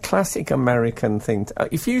 but it's a classic American thing.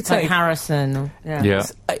 If you take... Like Harrison. Yeah.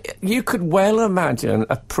 You could well imagine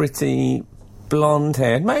a pretty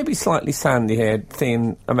blonde-haired, maybe slightly sandy-haired,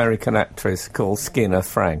 thin American actress called Skinner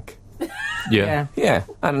Frank. Yeah. Yeah,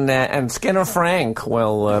 and Skinner Frank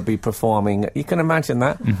will be performing. You can imagine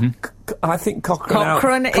that. I think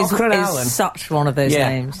Cochrane is such one of those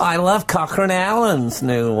names. I love Cochrane Allen's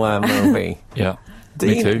new movie. Yeah.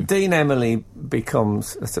 Me too. Dean Emily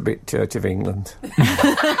becomes... That's a bit Church of England.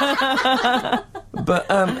 But,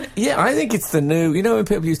 I think it's the new... You know when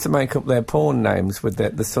people used to make up their porn names with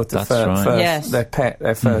the sort of their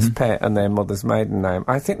first pet and their mother's maiden name?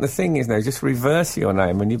 I think the thing is now, just reverse your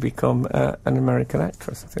name and you become an American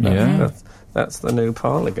actress. I think that's the new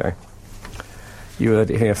parlour game. You heard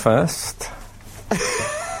it here first.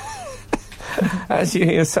 As you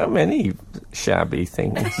hear so many shabby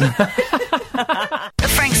things. The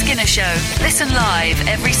Frank Skinner Show. Listen live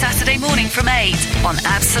every Saturday morning from 8 on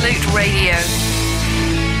Absolute Radio.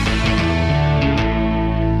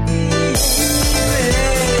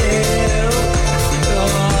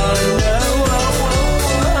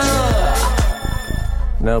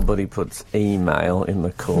 Nobody puts email in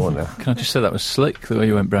the corner. Can I just say that was slick, the way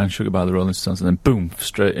you went Brown Sugar by the Rolling Stones and then boom,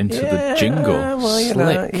 straight into the jingle. Well,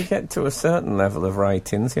 slick. You get to a certain level of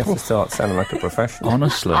ratings, you have to start sounding like a professional.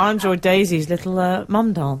 Honestly. I enjoyed Daisy's little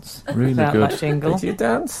mum dance. Really good. That jingle. Did you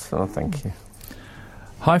dance? Oh, thank you.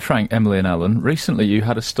 Hi, Frank, Emily and Alan. Recently you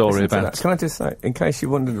had a story about... Can I just say, in case you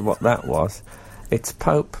wondered what that was, it's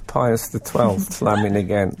Pope Pius XII slamming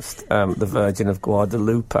against the Virgin of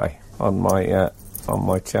Guadalupe on my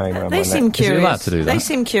chain around my neck. Seem curious. Is he allowed to do that? They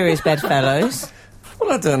seem curious bedfellows.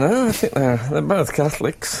 Well, I don't know. I think they're both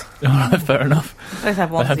Catholics. Fair enough. Both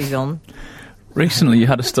have onesies on. Recently you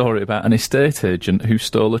had a story about an estate agent who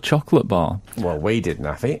stole a chocolate bar. Well, we didn't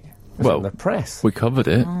have it. It was in the press. We covered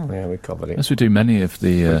it. Yeah, we covered it. As we do many of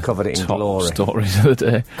the top stories of the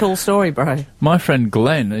day. Cool story, bro. My friend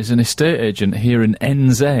Glenn is an estate agent here in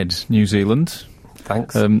NZ, New Zealand.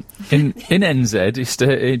 Thanks. In NZ,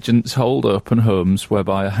 estate agents hold open homes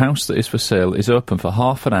whereby a house that is for sale is open for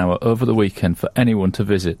half an hour over the weekend for anyone to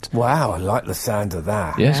visit. Wow, I like the sound of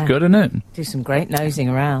that. Yes, good, isn't it? Do some great nosing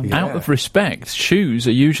around. Yeah. Out of respect, shoes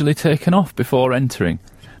are usually taken off before entering.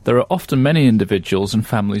 There are often many individuals and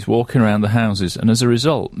families walking around the houses, and as a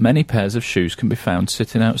result, many pairs of shoes can be found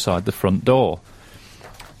sitting outside the front door.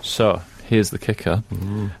 So, here's the kicker.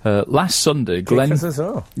 Last Sunday, Glenn... Kickers as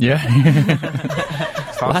well. Yeah.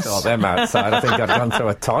 If I saw them outside, I think I'd gone through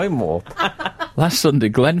a time warp. Last Sunday,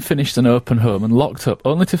 Glenn finished an open home and locked up,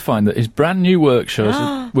 only to find that his brand new work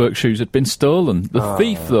shoes had been stolen. The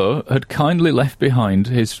thief, though, had kindly left behind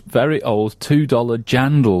his very old $2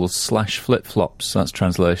 jandals / flip-flops. That's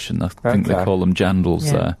translation. I think they call them jandals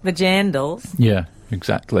there. The jandals. Yeah,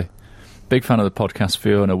 exactly. Big fan of the podcast,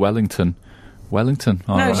 Fiona Wellington. Wellington?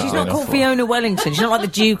 Oh, no, she's not called Fiona Wellington. She's not like the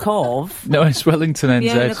Duke of. No, it's Wellington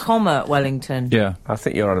NZ. Fiona, Wellington. Yeah. I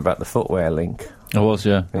think you're on about the footwear link. I was,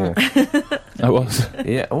 yeah. I was.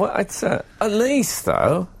 Yeah, well, it's at least,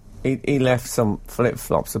 though, he left some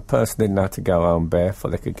flip-flops. The person didn't have to go home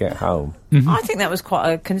barefoot. They could get home. Mm-hmm. I think that was quite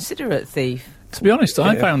a considerate thief. To be honest,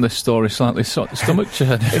 I found this story slightly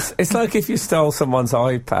stomach-churning. It's like if you stole someone's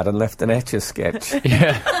iPad and left an Etch-a-Sketch.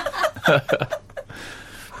 Yeah.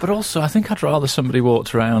 But also, I think I'd rather somebody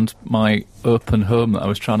walked around my open home that I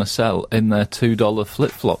was trying to sell in their $2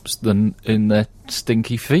 flip-flops than in their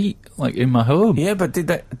stinky feet, like in my home. Yeah, but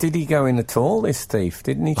did he go in at all, this thief?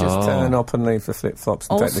 Didn't he just turn up and leave the flip-flops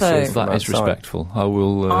and take the shoes from that is respectful. I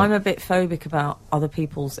will... I'm a bit phobic about other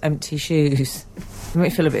people's empty shoes. They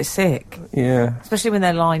make me feel a bit sick. Yeah. Especially when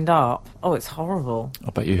they're lined up. Oh, it's horrible. I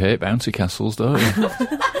bet you hate bouncy castles, don't you?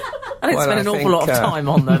 I don't spend an awful lot of time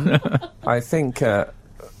on them. I think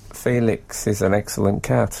Felix is an excellent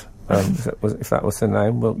cat. If that was the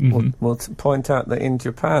name, we'll point out that in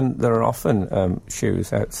Japan there are often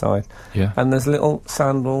shoes outside, and there's little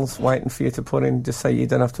sandals waiting for you to put in, just so you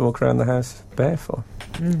don't have to walk around the house barefoot.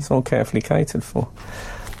 It's all carefully catered for.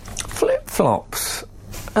 Flip-flops,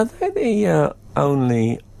 are they the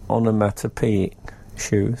only onomatopoeic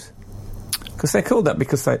shoes? Because they're called that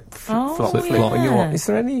because they flip when you walk. Is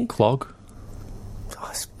there any... Clog?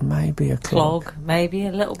 Maybe a clog. Maybe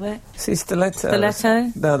a little bit. See, stiletto?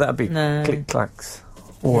 No, that'd be click-clacks.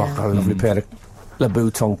 Oh, I've got a lovely pair of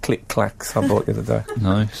Louboutin click-clacks I bought the other day.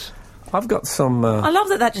 Nice. I've got some... I love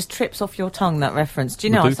that just trips off your tongue, that reference. Do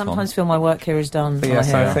you know, I sometimes feel my work here is done.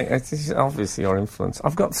 Yes, I think it's obviously your influence.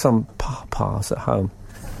 I've got some pawpaws at home.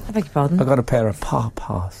 I beg your pardon? I've got a pair of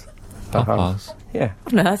pawpaws. Pawpaws? Yeah.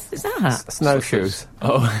 What on earth is that? Snowshoes.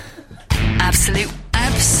 Oh. Absolute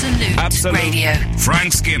Radio.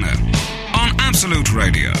 Frank Skinner on Absolute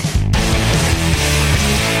Radio.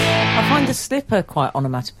 I find the slipper quite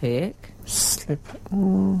onomatopoeic. Slipper? A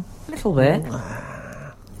little bit.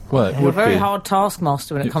 Well, it You're would a very be. hard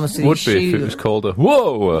taskmaster when it comes to would these be shoes. if it was called a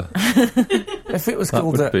whoa. If it was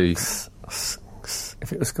called would be. If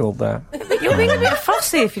it was called that. But you're being a bit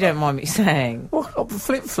fussy, if you don't mind me saying. Well,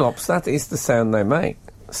 flip-flops, that is the sound they make.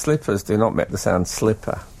 Slippers do not make the sound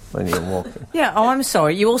slipper when you're walking. Yeah, I'm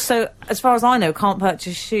sorry. You also, as far as I know, can't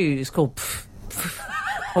purchase shoes called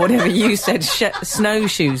or whatever you said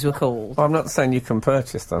snowshoes were called. Well, I'm not saying you can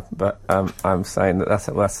purchase them, but I'm saying that's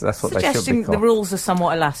what they should be Suggesting called. the rules are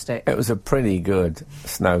somewhat elastic. It was a pretty good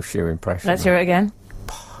snowshoe impression. Let's hear it again.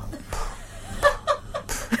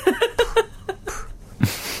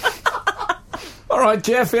 All right,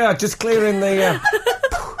 Jeff, just clearing the...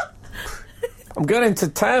 I'm going into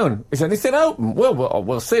town. Is anything open? Well,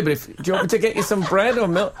 we'll see, but do you want me to get you some bread or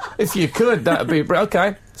milk? If you could, that'd be...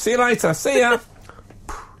 OK, see you later. See ya.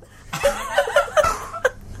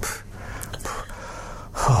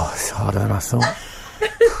 Oh, it's harder than I thought.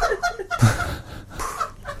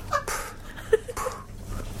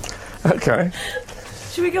 OK.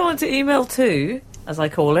 Should we go on to email 2, as I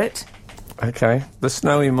call it? OK. The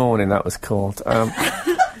Snowy Morning, that was called.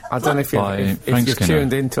 I don't know if you've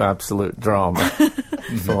tuned into Absolute Drama.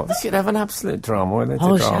 Thought, we should have an Absolute Drama where they do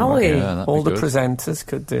drama. Shall we? Yeah, all the presenters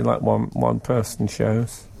could do like one-person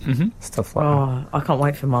shows. Stuff like that. I can't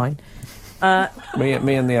wait for mine. Me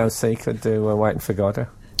and the OC could do Waiting for Godot.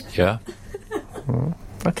 Yeah.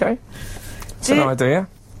 OK. It's an idea.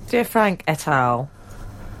 Dear Frank et al.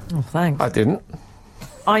 Oh, thanks. I didn't.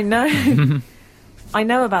 I know. I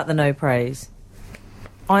know about the no praise.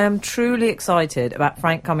 I am truly excited about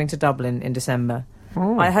Frank coming to Dublin in December.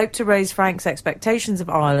 I hope to raise Frank's expectations of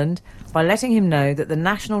Ireland by letting him know that the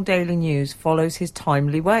National Daily News follows his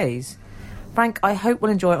timely ways. Frank, I hope will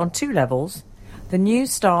enjoy it on 2 levels. The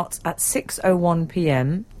news starts at 6:01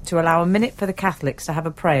 p.m. to allow a minute for the Catholics to have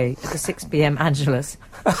a pray at the 6 p.m. Angelus.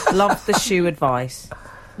 Love the shoe advice.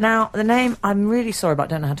 Now, the name, I'm really sorry, but I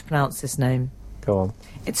don't know how to pronounce this name. Go on.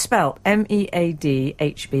 It's spelt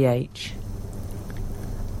M-E-A-D-H-B-H.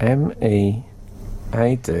 M-E-A-D-H-B-H.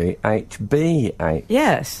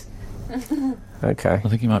 Yes. OK. I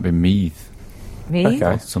think it might be Meath. Meath?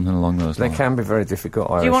 Okay. Something along those lines. They can be very difficult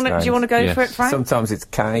Irish Do you want to go Yes. for it, Frank? Sometimes it's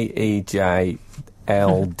K-E-J-L-D.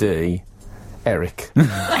 Eric.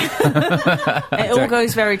 It all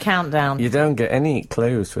goes very countdown. You don't get any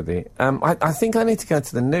clues with it. I think I need to go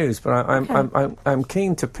to the news, but I'm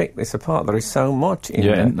keen to pick this apart. There is so much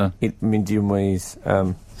in Minjimui's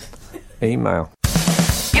email.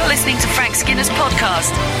 You're listening to Frank Skinner's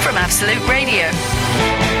podcast from Absolute Radio.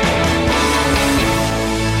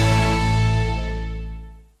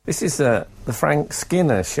 This is the Frank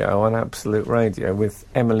Skinner Show on Absolute Radio with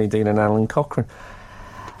Emily Dean and Alan Cochrane.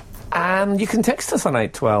 You can text us on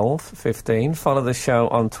 81215, follow the show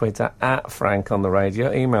on Twitter at Frank on the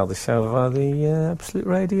Radio, email the show via the Absolute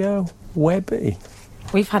Radio Webby.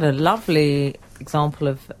 We've had a lovely example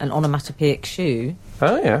of an onomatopoeic shoe.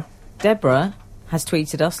 Oh, yeah. Deborah has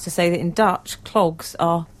tweeted us to say that in Dutch, clogs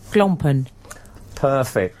are glompen.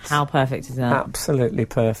 Perfect. How perfect is that? Absolutely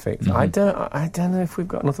perfect. I don't know if we've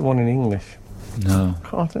got another one in English. No.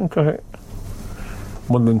 I think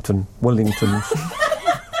Wellingtons.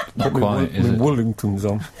 not quite, is it? Wellingtons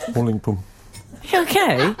on. Wellington. You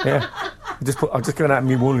okay? Yeah. I'm just going out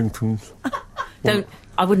me Wellingtons.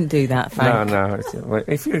 I wouldn't do that, Frank. No.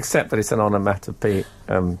 If you accept that it's an onomatopoeic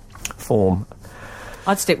form...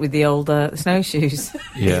 I'd stick with the old snowshoes.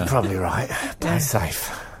 Yeah. You're probably right. Play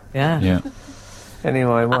safe. Yeah.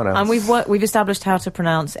 Anyway, what else? And we've established how to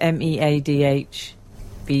pronounce MEADHBH.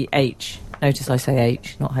 Notice I say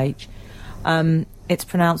H, not H. It's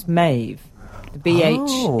pronounced Maeve. The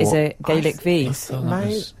BH is a Gaelic V. Is it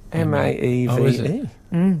Maeve? M-A-E-V-E.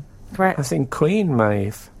 Correct. I think Queen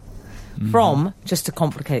Maeve. From, just to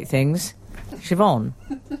complicate things, Siobhan.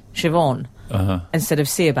 Instead of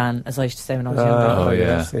Siobhan, as I used to say when I was younger.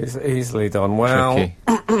 Yes, it's easily done. Well,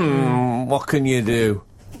 what can you do?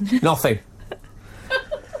 Nothing.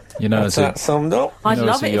 You know, That's that summed up. I'd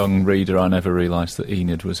love as a young reader, I never realised that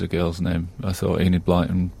Enid was a girl's name. I thought Enid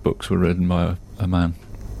Blyton books were written by a man.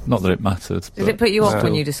 Not that it mattered. Did it put you off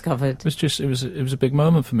when you discovered? It was a big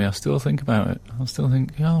moment for me. I still think about it. I still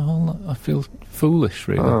think, I feel foolish,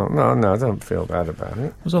 really. Oh, no, don't feel bad about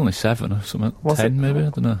it. I was only 7 or something. 10 maybe, I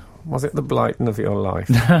don't know. Was it the Blyton of your life?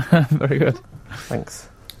 Very good. Thanks.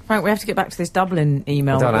 Frank, we have to get back to this Dublin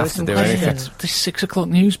email. We don't have to do anything. This 6 o'clock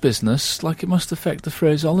news business, like, it must affect the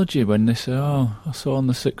phraseology when they say, I saw on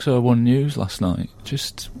the 6:01 news last night.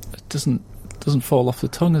 It doesn't fall off the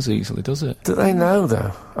tongue as easily, does it? Do they know,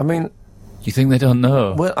 though? I mean... You think they don't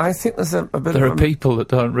know? Well, I think there's a bit There are people that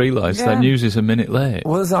don't realise their news is a minute late.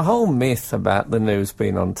 Well, there's a whole myth about the news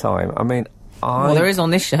being on time. I mean... Well, there is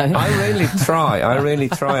on this show. I really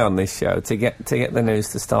try on this show to get the news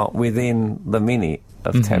to start within the minute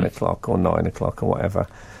of 10 o'clock or 9 o'clock or whatever.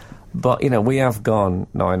 But, we have gone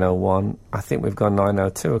 9:01. I think we've gone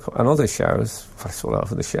 9:02. And other shows, it's all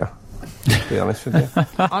over the show, to be honest with you.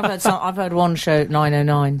 I've heard one show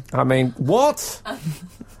 9:09. I mean, what?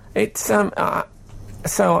 It's, I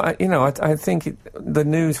think the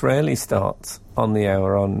news rarely starts on the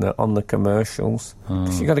hour on the commercials.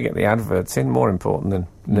 Because you've got to get the adverts in, more important than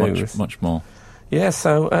news. Much more. Yeah,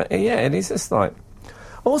 so, it is just like...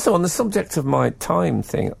 Also, on the subject of my time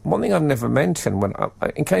thing, one thing I've never mentioned,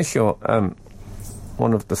 in case you're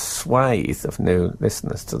one of the swathe of new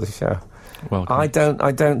listeners to the show, welcome.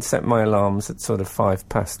 I don't set my alarms at sort of 5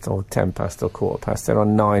 past or 10 past or quarter past. They're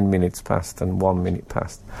on 9 minutes past and 1 minute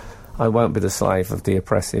past. I won't be the slave of the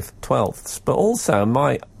oppressive 12ths. But also,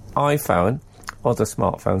 my iPhone, other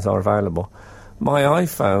smartphones are available, my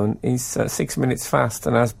iPhone is 6 minutes fast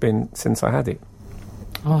and has been since I had it.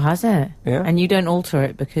 Oh, has it? Yeah. And you don't alter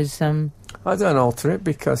it because... I don't alter it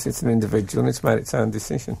because it's an individual and it's made its own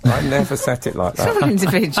decision. I never set it like that. It's not an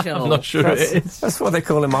individual. I'm not sure it is. That's why they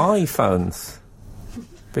call them iPhones.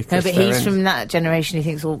 No, but he's from that generation. He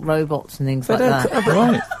thinks all robots and things like that.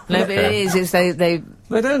 Right. No, but it is. It's they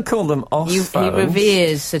They don't call them OS phones. He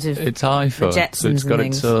reveres sort of... It's iPhone, the Jetsons so it's got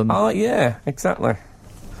and its own... Oh, yeah, exactly.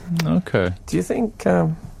 Okay. Do you think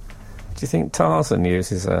Tarzan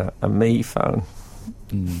uses a me phone?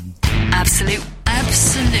 Absolute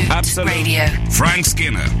Radio. Frank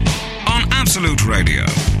Skinner on Absolute Radio.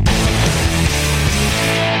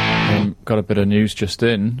 Got a bit of news just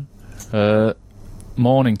in.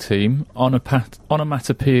 Morning team,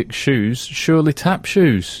 onomatopoeic shoes, surely tap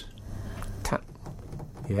shoes. Tap.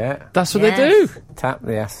 Yeah. That's what they do. Tap,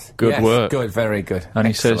 yes. Good yes, work. Good, very good. And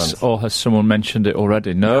Excellent. He says, has someone mentioned it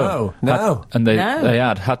already? No. And they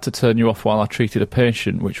had to turn you off while I treated a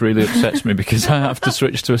patient, which really upsets me because I have to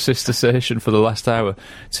switch to a sister station for the last hour.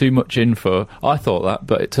 Too much info. I thought that,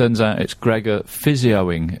 but it turns out it's Gregor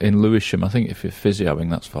physioing in Lewisham. I think if you're physioing,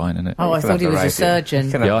 that's fine, isn't it? Oh, I thought he was a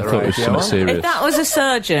surgeon. Yeah, I thought it was something serious. If that was a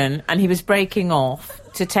surgeon and he was breaking off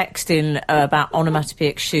to text in about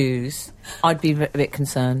onomatopoeic shoes, I'd be a bit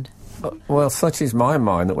concerned. Well, such is my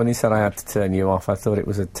mind that when he said I had to turn you off, I thought it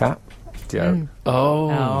was a tap joke.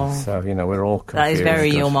 Oh. So, we're all confused. That is very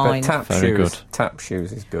your mind. But tap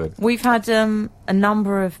shoes is good. We've had a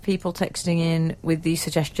number of people texting in with the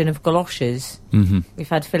suggestion of galoshes. Mm-hmm. We've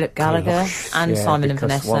had Philip Gallagher and Simon and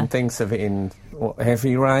Vanessa. One thinks of it in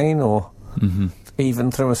heavy rain or even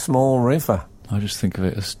through a small river. I just think of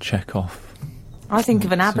it as Chekhov. I think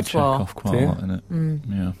of an abattoir. Chekhov quite a lot, isn't it?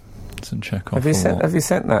 Yeah. Chekhov. Have you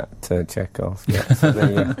sent that to Chekhov? Yeah.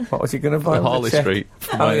 What was you going to buy? Harley Street.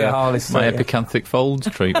 Harley Street. My epicanthic folds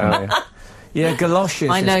treatment. Yeah, galoshes.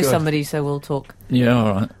 I know is good. somebody, so we'll talk. Yeah,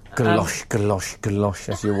 all right. Galosh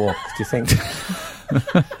as you walk. Do you think?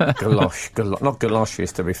 Galosh. Not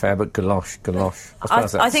galoshes, to be fair, but galosh.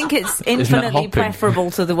 I think it's infinitely preferable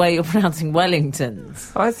to the way you're pronouncing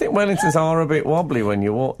Wellingtons. I think Wellingtons are a bit wobbly when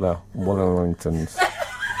you walk, though. Wellingtons.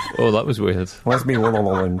 Oh, that was weird. Where's me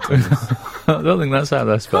Wellingtons? I don't think that's how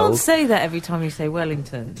they're spelled. Can't say that every time you say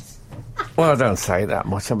Wellingtons. Well, I don't say that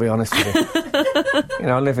much, I'll be honest with you.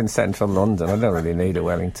 I live in central London. I don't really need a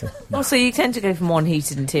Wellington. Well, so you tend to go from one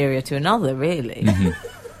heated interior to another, really.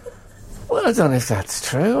 Well, I don't know if that's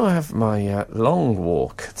true. I have my long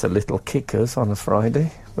walk to Little Kickers on a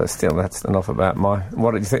Friday. But still, that's enough about my...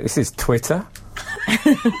 What do you think? This is Twitter?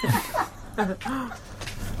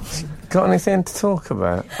 Got anything to talk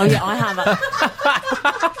about? Oh, yeah, I have.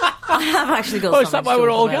 I have actually got something is that why we're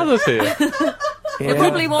all gathered here? You're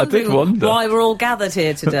probably wondering why we're all gathered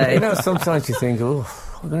here today. Sometimes you think, we're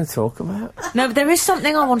going to talk about... No, but there is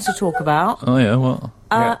something I wanted to talk about. Oh, yeah,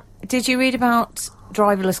 what? Did you read about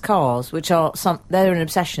driverless cars, which are they're an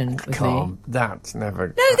obsession with me? That's never...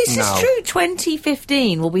 No, this is true.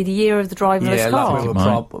 2015 will be the year of the driverless car. Yeah,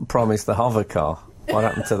 like we were promised the hover car. What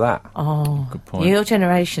happened to that? Oh, good point. Your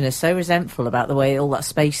generation is so resentful about the way all that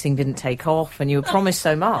space thing didn't take off, and you were promised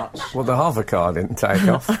so much. Well, the hover car didn't take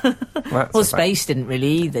off. Well, space didn't really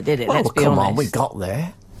either, did it? Well, Let's be come honest. on, we got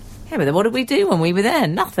there. Yeah, but then what did we do when we were there?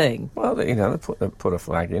 Nothing. Well, they put a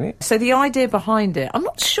flag in it. So the idea behind it, I'm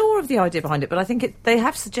not sure of the idea behind it, but I think they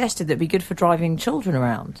have suggested that it'd be good for driving children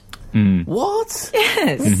around. What?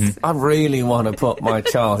 Yes. I really want to put my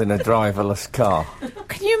child in a driverless car.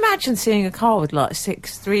 Can you imagine seeing a car with like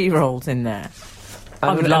 6 3-year-olds in there?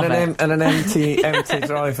 I would love it. And an empty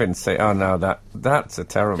driving seat. Oh no, that's a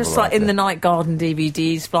terrible Just like idea. In the Night Garden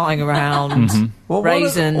DVDs flying around, well,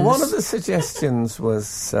 raisins. One of the suggestions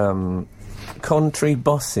was country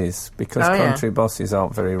buses, because country buses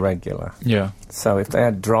aren't very regular. Yeah. So if they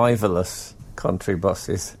had driverless country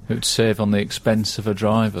buses, it would save on the expense of a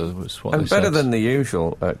driver, was what they said. And better than the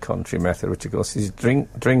usual country method, which of course is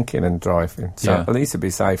drinking and driving. So at least it'd be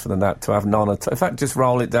safer than that to have none at all. In fact, just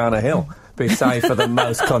roll it down a hill. Be safer than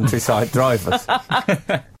most countryside drivers.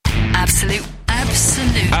 Absolute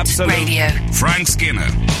Radio. Frank Skinner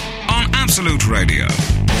on Absolute Radio.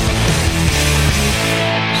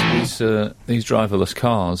 These driverless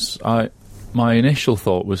cars, my initial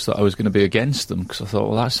thought was that I was going to be against them, because I thought,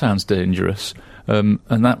 well, that sounds dangerous. And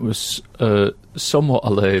that was somewhat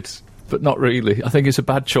allayed, but not really. I think it's a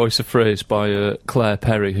bad choice of phrase by Claire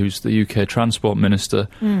Perry, who's the UK Transport Minister,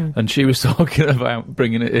 and she was talking about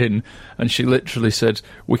bringing it in, and she literally said,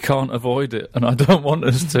 we can't avoid it, and I don't want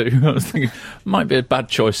us to. I was thinking, might be a bad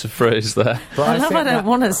choice of phrase there. But I don't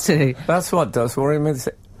want us to. That's what does worry me.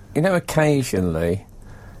 Occasionally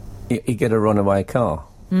you get a runaway car.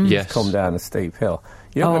 Yes. Come down a steep hill.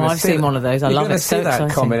 I've seen one of those. I love it. You're going to see that exciting.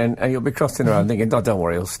 coming, and you'll be crossing around thinking, "Oh, don't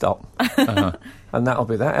worry, he'll stop." And that'll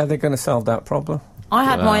be that. Are they going to solve that problem? I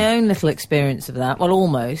had my own little experience of that. Well,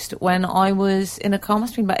 almost, when I was in a car.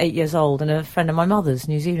 Must have been about 8 years old, and a friend of my mother's,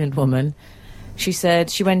 New Zealand woman. She said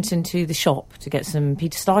she went into the shop to get some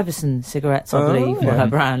Peter Stuyvesant cigarettes, I believe, for her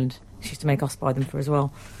brand. She used to make us buy them for as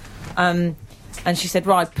well. And she said,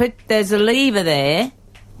 "Right, there's a lever there.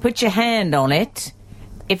 Put your hand on it.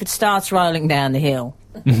 If it starts rolling down the hill,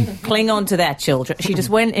 cling on to that, children." She just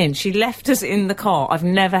went in. She left us in the car. I've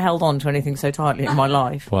never held on to anything so tightly in my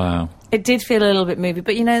life. Wow. It did feel a little bit moving,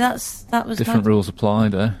 but that was different rules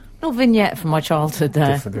applied, eh? Little vignette from my childhood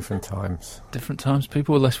there. Different times. Different times.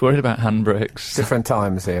 People were less worried about handbrakes. Different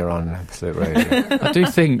times here on Absolute Radio. I do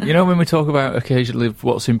think, when we talk about occasionally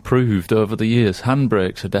what's improved over the years,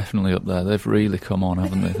 handbrakes are definitely up there. They've really come on,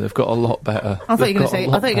 haven't they? They've got a lot better. I thought you were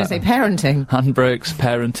going to say parenting. Handbrakes,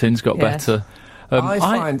 parenting's got better. I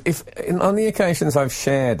find on the occasions I've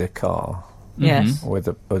shared a car with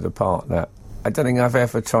a partner, I don't think I've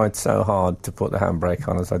ever tried so hard to put the handbrake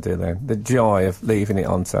on as I do then. The joy of leaving it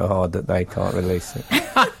on so hard that they can't release it.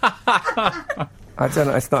 I don't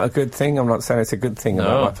know, it's not a good thing. I'm not saying it's a good thing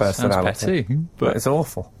about my personality. Sounds petty, but it's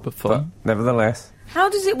awful. But fun. But nevertheless. How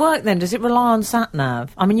does it work then? Does it rely on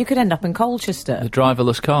sat-nav? I mean, you could end up in Colchester. The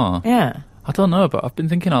driverless car? Yeah. I don't know, but I've been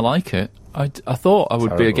thinking I like it. I thought I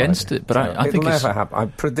would be against it, but I think it'll never happen. I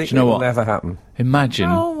predict it will never happen.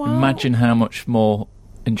 Imagine how much more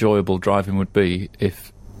enjoyable driving would be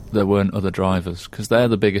if there weren't other drivers, because they're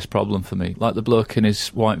the biggest problem for me. Like the bloke in his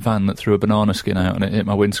white van that threw a banana skin out and it hit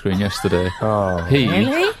my windscreen yesterday.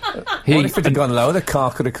 Really? What if it had gone low? The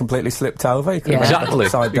car could have completely slipped over. You could have been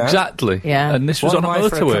upside down. Exactly. Yeah. And this was on a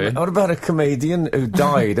motorway. What about a comedian who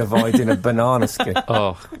died avoiding a banana skin?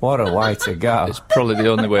 Oh, what a way to go! It's probably the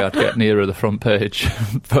only way I'd get nearer the front page.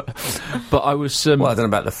 but I was. Well, I don't know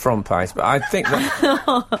about the front page, but I think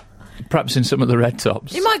that. Perhaps in some of the red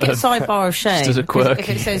tops. You might get sidebar of shame just as a quirk. if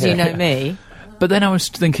it says you know me. But then I was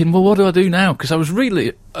thinking, well, what do I do now? Because I was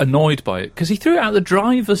really annoyed by it. Because he threw it out the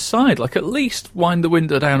driver's side. Like, at least wind the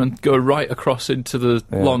window down and go right across into the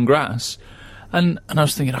long grass. And I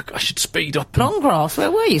was thinking, I should speed up. Long grass, where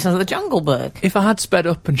were you? Sounds like the Jungle Book. If I had sped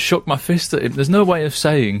up and shook my fist at him, there's no way of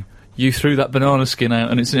saying, you threw that banana skin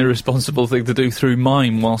out and it's an irresponsible thing to do through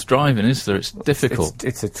mime whilst driving, is there? It's difficult.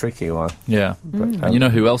 It's a tricky one. Yeah. But, and you know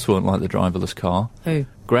who else won't like the driverless car? Who?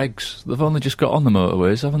 Greggs. They've only just got on the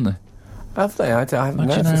motorways, haven't they? Have they? I haven't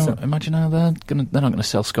noticed them. Imagine how they're not going to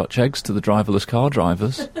sell Scotch eggs to the driverless car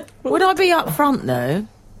drivers. Would I be up front, though?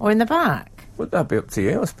 Or in the back? Would that be up to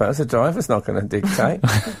you, I suppose? The driver's not going to dictate.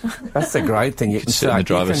 That's the great thing. You can sit in the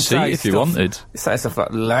driver's seat if you wanted. Say stuff like,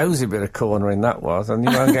 lousy bit of cornering that was, and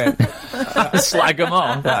you won't get... Slag them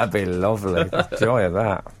off. That'd be lovely. The joy of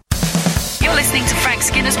that. You're listening to Frank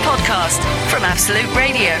Skinner's podcast from Absolute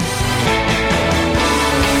Radio.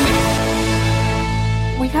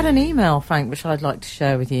 We've had an email, Frank, which I'd like to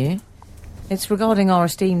share with you. It's regarding our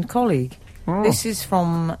esteemed colleague. This is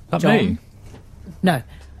from John. Me? No.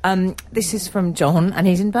 This is from John, and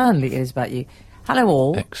he's in Burnley. It is about you. Hello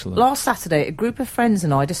all. Excellent. Last Saturday, a group of friends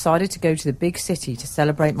and I decided to go to the big city to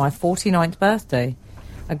celebrate my 49th birthday.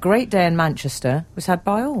 A great day in Manchester was had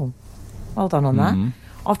by all. Well done on that.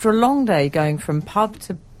 After a long day going from pub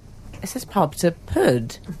to... It says pub to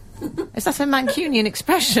pud. Is that a Mancunian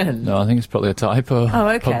expression? No, I think it's probably a typo. Oh,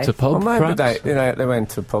 OK. Pub to pub, well, maybe perhaps? they went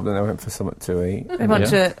to a pub and they went for something to eat. They went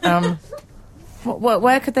to...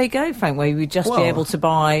 where could they go, Frank, where you would just be able to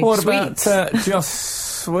buy sweets? What about just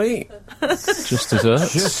sweet? Just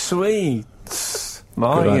desserts? Just sweets.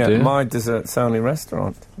 My desserts-only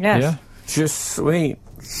restaurant. Yes. Yeah. Just sweet.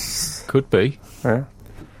 Could be. Yeah.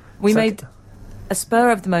 We made a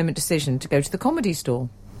spur-of-the-moment decision to go to the Comedy Store.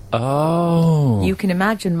 Oh. You can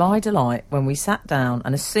imagine my delight when we sat down,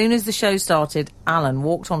 and as soon as the show started, Alan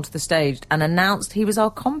walked onto the stage and announced he was our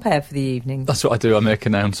compere for the evening. That's what I do. I make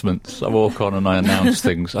announcements. I walk on and I announce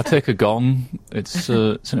things. I take a gong. It's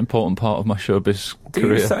an important part of my showbiz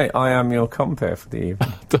career. Do you say, I am your compere for the evening?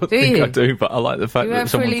 I don't think I do, but I like the fact that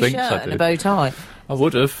someone thinks I do. And a bow tie. I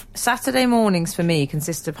would have. Saturday mornings for me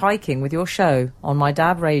consist of hiking with your show on my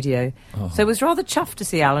DAB radio. So it was rather chuffed to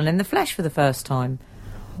see Alan in the flesh for the first time.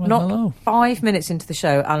 Well, Not hello. 5 minutes into the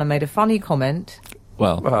show, Alan made a funny comment.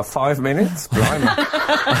 Well, 5 minutes? Blimey.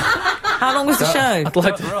 How long was the show?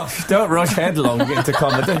 Don't rush headlong into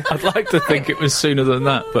comedy. I'd like to think it was sooner than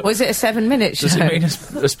that, but... Was it a 7-minute show? Does it mean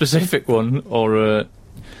a specific one, or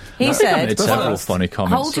He said... made several funny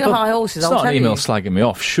comments. Hold your high horses, It's I'll not tell an email you. slagging me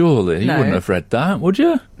off, surely. No. You wouldn't have read that, would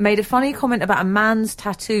you? Made a funny comment about a man's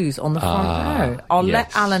tattoos on the front row. I'll let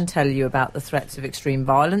yes. Alan tell you about the threats of extreme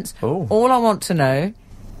violence. Oh. All I want to know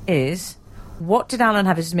is... What did Alan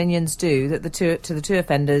have his minions do to the two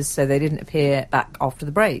offenders so they didn't appear back after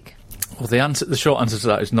the break? Well, the short answer to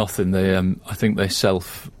that is nothing. They, I think they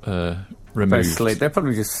removed. They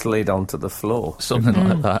probably just slid onto the floor. Something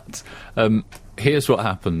like that. Here's what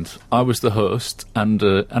happened. I was the host, and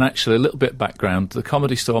actually a little bit of background. The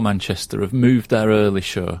Comedy Store Manchester have moved their early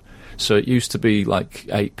show. So it used to be like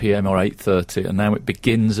 8 p.m. or 8:30, and now it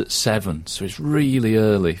begins at 7. So it's really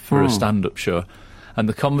early for a stand-up show. And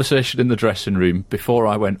the conversation in the dressing room before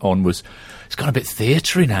I went on was, it's gone a bit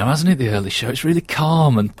theatre-y now, hasn't it, the early show? It's really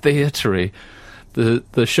calm and theatre-y.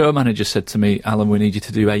 The show manager said to me, Alan, we need you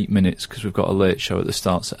to do 8 minutes because we've got a late show at the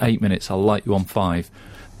start. So 8 minutes, I'll light you on 5.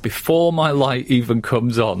 Before my light even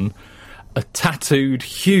comes on, a tattooed,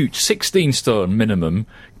 huge, 16-stone minimum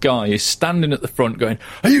guy is standing at the front going,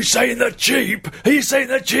 are you saying they're cheap? Are you saying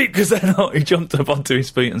they're cheap? Because they're not. He jumped up onto his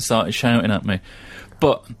feet and started shouting at me.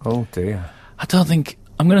 But... Oh, dear. I don't think...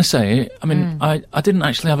 I'm going to say it. I mean, I didn't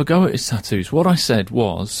actually have a go at his tattoos. What I said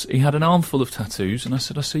was, he had an armful of tattoos, and I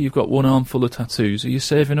said, I see you've got one armful of tattoos. Are you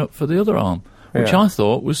saving up for the other arm? Which I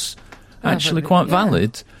thought was actually quite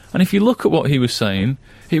valid. And if you look at what he was saying,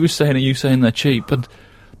 are you saying they're cheap? And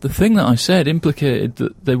the thing that I said implicated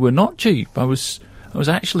that they were not cheap. I was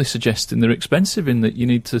actually suggesting they're expensive in that you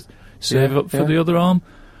need to save up for the other arm.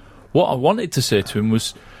 What I wanted to say to him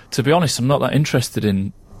was, to be honest, I'm not that interested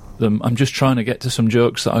in them. I'm just trying to get to some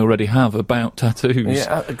jokes that I already have about tattoos.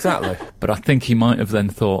 Yeah, exactly. But I think he might have then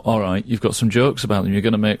thought, all right, you've got some jokes about them, you're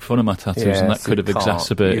going to make fun of my tattoos, and that could have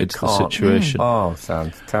exacerbated the situation. Oh,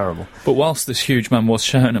 sounds terrible. But whilst this huge man was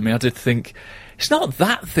shouting at me, I did think, it's not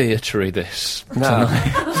that theatre-y, this. No.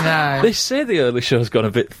 No. They say the early show's gone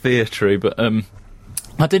a bit theatre-y, but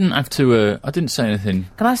I didn't have to, I didn't say anything.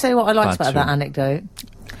 Can I say what I liked bad about that anecdote?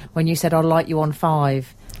 When you said, I'll light you on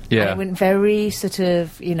 5. Yeah. And it went very sort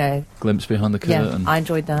of, Glimpse behind the curtain. Yeah, I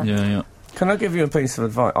enjoyed that. Yeah. Can I give you a piece of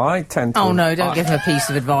advice? I tend to... Oh, no, don't give him a piece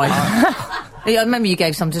of advice. I remember you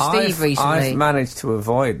gave some to Steve recently. I've managed to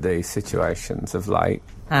avoid these situations of late.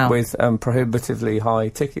 How? With prohibitively high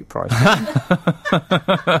ticket prices.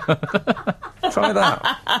 Try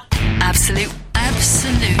that. Absolute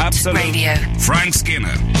Radio. Frank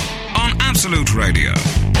Skinner on Absolute Radio.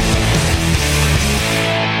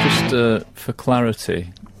 Just for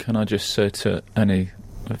clarity, can I just say to any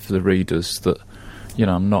of the readers that, you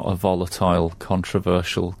know, I'm not a volatile,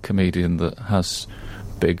 controversial comedian that has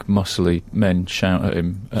big, muscly men shout at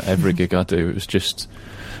him at every gig I do. It was just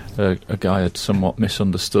a guy had somewhat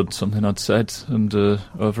misunderstood something I'd said and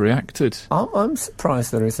overreacted. I'm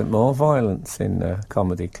surprised there isn't more violence in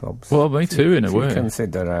comedy clubs. Well, me too, in a way. You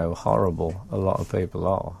consider how horrible a lot of people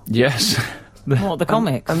are. Yes. What, the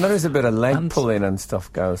comics? And there is a bit of leg pulling and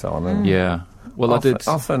stuff goes on. And yeah. Well,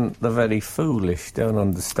 often the very foolish don't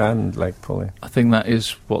understand leg pulling. I think that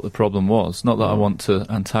is what the problem was. Not that I want to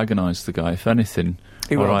antagonise the guy. If anything,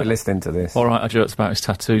 he won't be listening to this. All right, I joked about his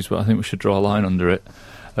tattoos, but I think we should draw a line under it,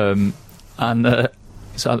 so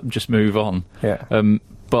I'll just move on. Yeah.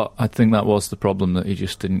 But I think that was the problem, that he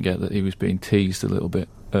just didn't get that he was being teased a little bit.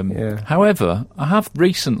 Yeah. However, I have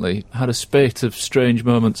recently had a spate of strange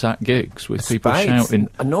moments at gigs with people shouting.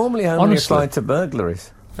 Normally only applied to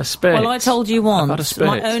burglaries. A spate. Well, I told you once,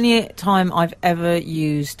 my only time I've ever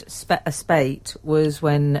used a spate was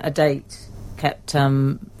when a date kept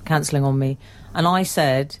cancelling on me. And I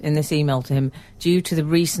said in this email to him, due to the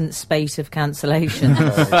recent spate of cancellations,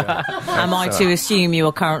 am I to assume you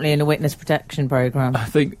are currently in a witness protection programme? I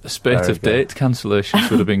think a spate of date cancellations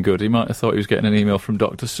would have been good. He might have thought he was getting an email from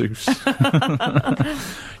Dr. Seuss.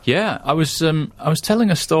 Yeah, I was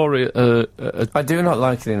telling a story. I do not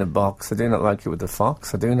like it in a box. I do not like it with a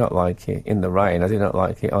fox. I do not like it in the rain. I do not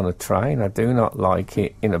like it on a train. I do not like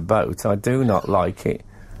it in a boat. I do not like it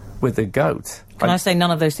with a goat. Can I say none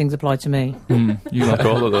of those things apply to me? You like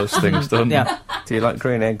all of those things, don't you? Yeah. Do you like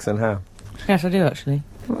green eggs and ham? Yes, I do, actually.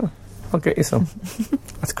 Oh, I'll get you some.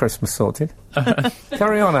 That's Christmas sorted.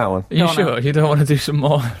 Carry on, Alan. Are you sure? You don't want to do some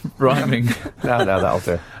more rhyming? No, that'll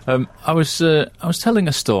do. I was telling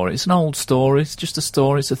a story. It's an old story. It's just a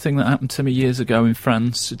story. It's a thing that happened to me years ago in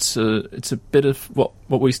France. It's a bit of what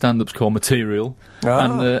we stand-ups call material.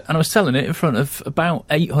 And I was telling it in front of about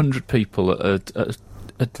 800 people at a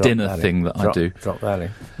dinner thing that I do. Drop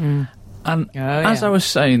Valley. And as I was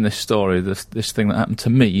saying this story, this thing that happened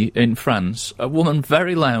to me in France, a woman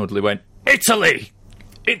very loudly went, "Italy!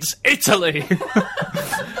 It's Italy!"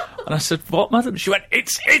 And I said, "What, madam?" She went,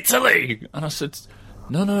 "It's Italy!" And I said,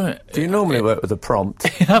 No. Do you normally work with a prompt?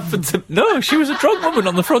 It happened to... No, she was a drunk woman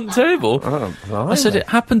on the front table. I said, "It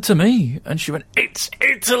happened to me." And she went, "It's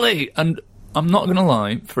Italy!" And I'm not going to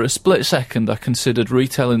lie, for a split second I considered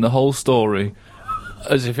retelling the whole story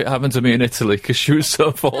as if it happened to me in Italy, because she was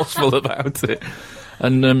so forceful about it.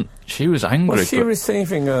 And she was angry. Was she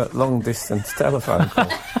receiving a long-distance telephone call?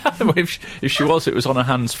 If she was, it was on her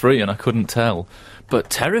hands-free and I couldn't tell. But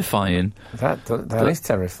terrifying. That is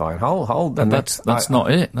terrifying. Hold and that's not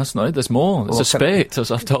it. That's not it. There's more. There's a spate, as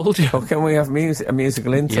I've told you. Well, can we have a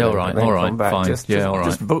musical interlude? Yeah, all right, fine.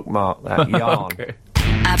 Just bookmark that yarn. Okay.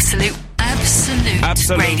 Absolute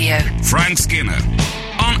Radio. Frank Skinner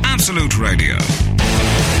on Absolute Radio.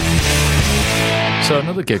 So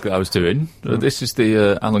another gig that I was doing, this is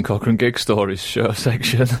the Alan Cochrane Gig Stories show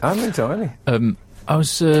section. I'm enjoying it. I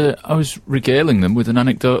was regaling them with an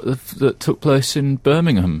anecdote that took place in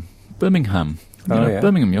Birmingham. Birmingham,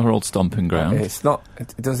 your old stomping ground. It's not.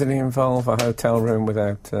 Doesn't it involve a hotel room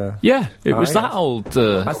without? Yeah, it was that old.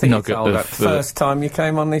 I think it's old. That first time you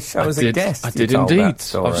came on this show as a guest, I did indeed.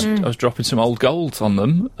 I was dropping some old gold on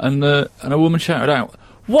them, and a woman shouted out,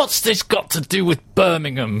 "What's this got to do with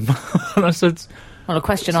Birmingham?" And I said, well, a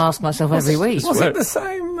question I ask myself every week. Was it the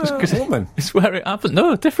same woman? It's where it happened.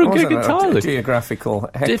 No, different gig entirely. A geographical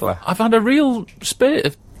heckler. I've had a real spate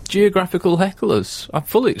of geographical hecklers. I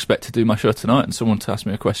fully expect to do my show tonight and someone to ask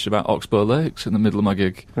me a question about Oxbow Lakes in the middle of my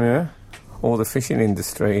gig. Yeah. Or the fishing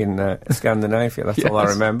industry in Scandinavia. That's all I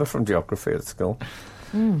remember from geography at school.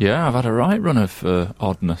 Yeah, I've had a right run of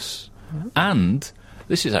oddness. And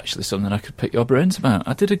this is actually something I could pick your brains about.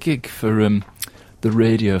 I did a gig for the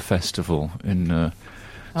Radio Festival in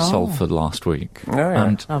Salford last week. Oh, yeah.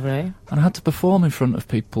 And I had to perform in front of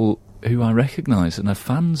people who I recognise and are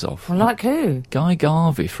fans of. Well, like who? Guy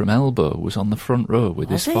Garvey from Elbow was on the front row with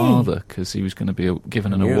his father because he was going to be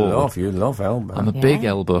given an award. You love Elbow. I'm a big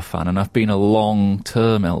Elbow fan, and I've been a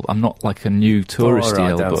long-term Elbow. I'm not like a new touristy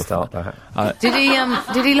Elbow. Don't start that. Did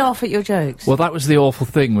he laugh at your jokes? Well, that was the awful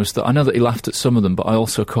thing, was that I know that he laughed at some of them, but I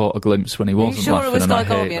also caught a glimpse when he wasn't laughing. Are you sure it was Guy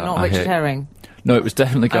Garvey and not Richard Herring? No, it was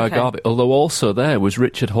definitely Guy Garvey, although also there was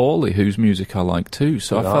Richard Hawley, whose music I like too,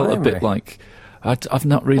 so I felt a bit like... I've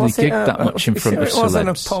not really gigged that much in front of celebs. It wasn't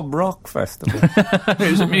a pub rock festival. It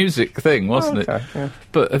was a music thing, wasn't it? Yeah.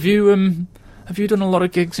 But have you Have you done a lot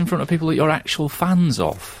of gigs in front of people that you're actual fans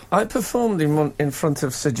of? I performed in front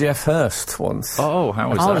of Sir Geoff Hurst once. Oh, how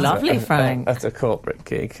was that? Oh, lovely, Frank. At a corporate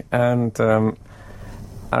gig, and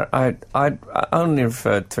I only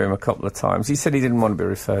referred to him a couple of times. He said he didn't want to be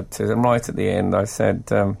referred to, and right at the end I said,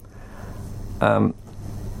 can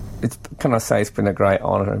I say it's been a great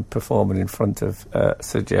honour performing in front of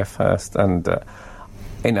Sir Geoff Hurst, and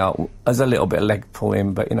there's a little bit of leg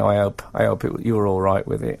pulling, but I hope you were all right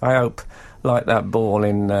with it. I hope, like that ball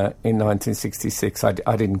in 1966, I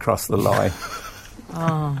didn't cross the line.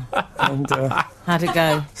 Oh. And how'd it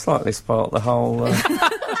go? Slightly spoilt the whole.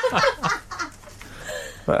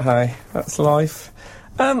 But hey, that's life.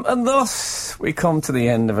 And thus we come to the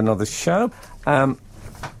end of another show.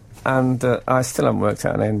 And I still haven't worked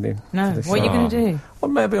out an ending. No, what are you going to do?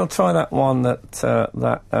 Well, maybe I'll try that one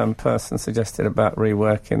that person suggested about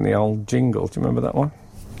reworking the old jingle. Do you remember that one?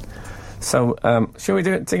 So, shall we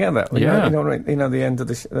do it together? Yeah. You know the end of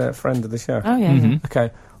the friend of the show. Oh, yeah. Mm-hmm.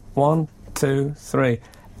 Okay, 1, 2, 3.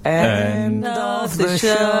 End of the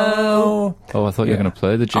show. Oh, I thought you were going to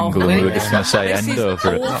play the jingle and we were just going to say end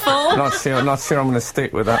over it. Not sure I'm going to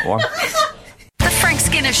stick with that one. The Frank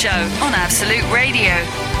Skinner Show on Absolute Radio.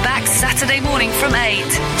 Back Saturday morning from 8.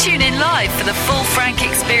 Tune in live for the full Frank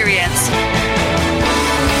experience.